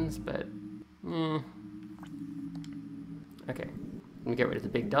patterns, but... Okay. Let me get rid of the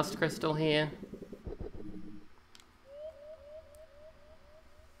big dust crystal here.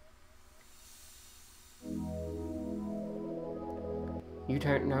 You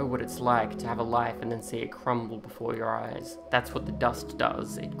don't know what it's like to have a life and then see it crumble before your eyes. That's what the dust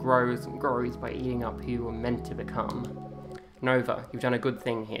does. It grows and grows by eating up who you were meant to become. Nova, you've done a good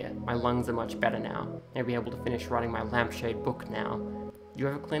thing here. My lungs are much better now. I'll be able to finish writing my lampshade book now. You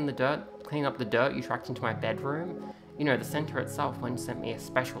ever clean up the dirt you tracked into my bedroom? You know, the center itself once sent me a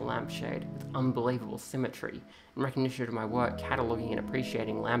special lampshade with unbelievable symmetry in recognition of my work cataloging and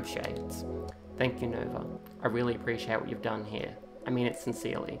appreciating lampshades. Thank you, Nova. I really appreciate what you've done here. I mean it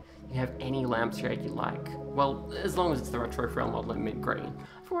sincerely. You can have any lampshade you like. Well, as long as it's the retro frail model in mint green.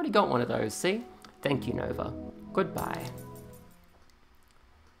 I've already got one of those, see? Thank you, Nova. Goodbye.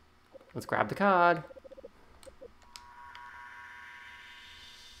 Let's grab the card.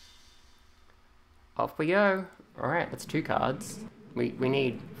 Off we go. Alright, that's 2 cards. We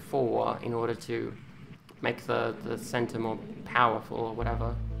need 4 in order to make the center more powerful or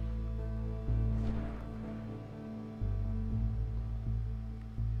whatever.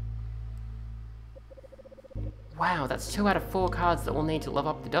 Wow, that's 2 out of 4 cards that we'll need to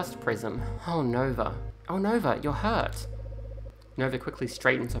level up the Dust Prism. Oh, Nova. Oh, Nova, you're hurt. Nova quickly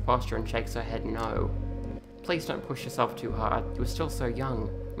straightens her posture and shakes her head no. Please don't push yourself too hard. You're still so young.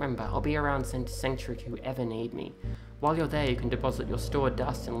 Remember, I'll be around Sanctuary if you ever need me. While you're there, you can deposit your stored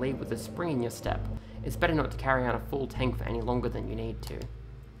dust and leave with a spring in your step. It's better not to carry on a full tank for any longer than you need to.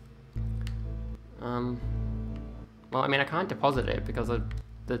 Well, I mean, I can't deposit it because I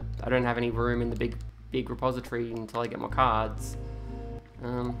don't have any room in the big repository until I get more cards.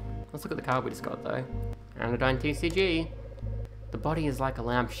 Let's look at the card we just got, though. Anodyne TCG. The body is like a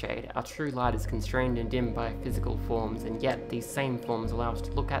lampshade. Our true light is constrained and dimmed by physical forms, and yet these same forms allow us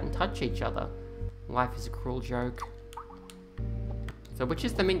to look at and touch each other. Life is a cruel joke. So which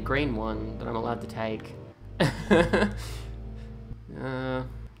is the mint green one that I'm allowed to take? Is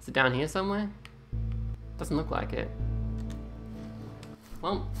it down here somewhere? Doesn't look like it.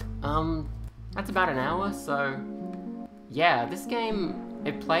 Well, that's about an hour, so yeah, this game,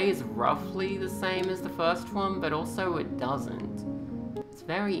 it plays roughly the same as the first one, but also it doesn't. It's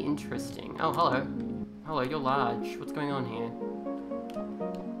very interesting. Oh, hello. Hello, you're large. What's going on here?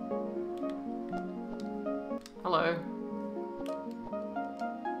 Hello.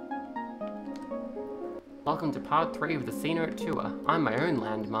 Welcome to part 3 of the C-Note tour. I'm my own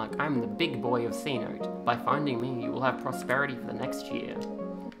landmark. I'm the big boy of C-Note. By finding me, you will have prosperity for the next year.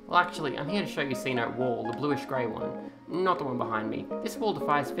 Well, actually, I'm here to show you C-Note Wall, the bluish-grey one. Not the one behind me. This wall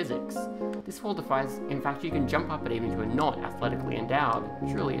defies physics. This wall defies... In fact, you can jump up it even if you're not athletically endowed.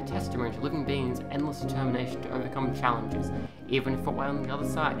 Truly a testimony to living beings' endless determination to overcome challenges, even if what lies on the other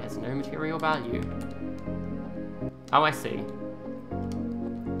side has no material value. Oh, I see.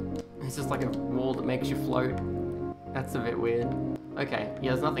 It's just like a wall that makes you float. That's a bit weird. Okay,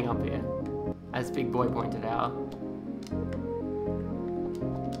 yeah, there's nothing up here, as Big Boy pointed out.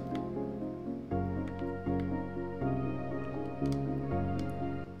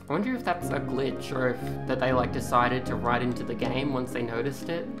 I wonder if that's a glitch, or if they like decided to write into the game once they noticed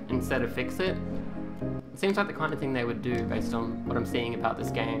it, instead of fix it. It seems like the kind of thing they would do based on what I'm seeing about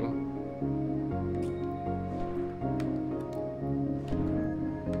this game.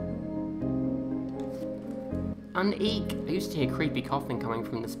 Uneek! I used to hear creepy coughing coming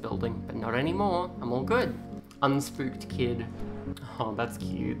from this building, but not anymore. I'm all good. Unspooked kid. Oh, that's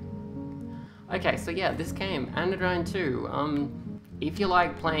cute. Okay, so yeah, this game, Anodyne 2, if you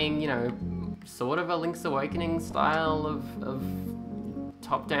like playing, you know, sort of a Link's Awakening style of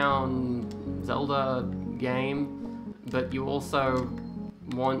top-down Zelda game, but you also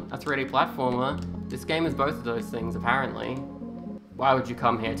want a 3D platformer, this game is both of those things, apparently. Why would you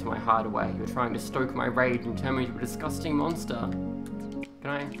come here to my hideaway? You're trying to stoke my rage and turn me into a disgusting monster. Can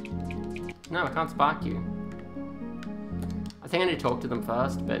I? No, I can't spark you. I think I need to talk to them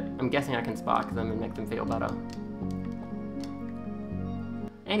first, but I'm guessing I can spark them and make them feel better.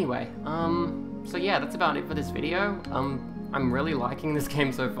 Anyway, so yeah, that's about it for this video. I'm really liking this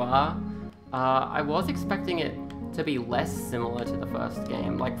game so far. I was expecting it to be less similar to the first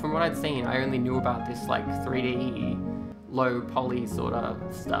game. Like, from what I'd seen, I only knew about this, like, 3D, low poly sort of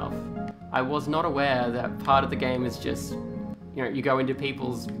stuff. I was not aware that part of the game is just, you know, you go into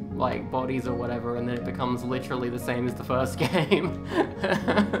people's, like, bodies or whatever, and then it becomes literally the same as the first game.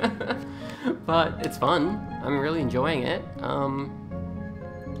 But it's fun. I'm really enjoying it.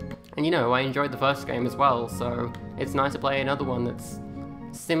 And you know, I enjoyed the first game as well, so it's nice to play another one that's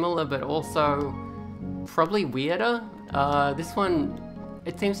similar but also probably weirder. This one,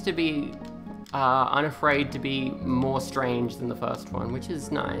 it seems to be unafraid to be more strange than the first one, which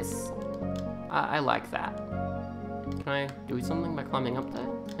is nice. I like that. Can I do something by climbing up there?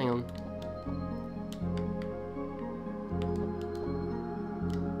 Hang on.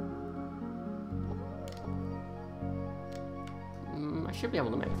 I should be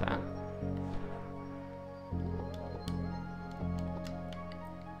able to make that.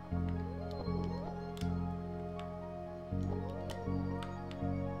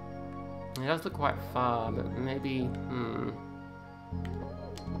 It does look quite far, but maybe,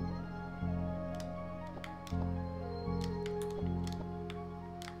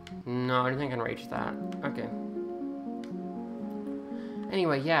 No, I don't think I can reach that. Okay.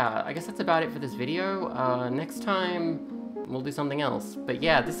 Anyway, yeah, I guess that's about it for this video. Next time, we'll do something else. But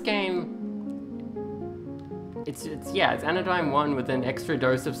yeah, this game, it's Anodyne 1 with an extra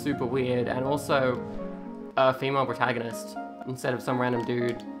dose of super weird, and also a female protagonist instead of some random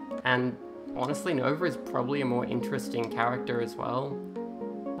dude. And honestly, Nova is probably a more interesting character as well.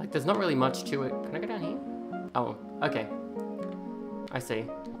 Like, there's not really much to it. Can I go down here? Oh, okay. I see.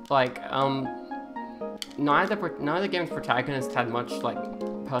 Like, neither game's protagonist had much, like,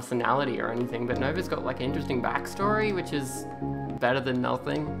 personality or anything, but Nova's got, like, an interesting backstory, which is better than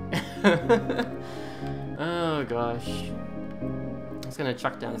nothing. Oh gosh. I'm just gonna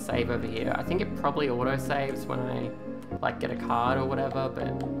chuck down a save over here. I think it probably auto-saves when I, like, get a card or whatever,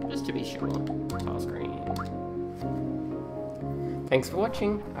 but just to be sure. Tile screen. Thanks for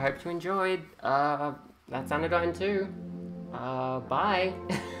watching. I hope you enjoyed. That's Anodyne too. Bye.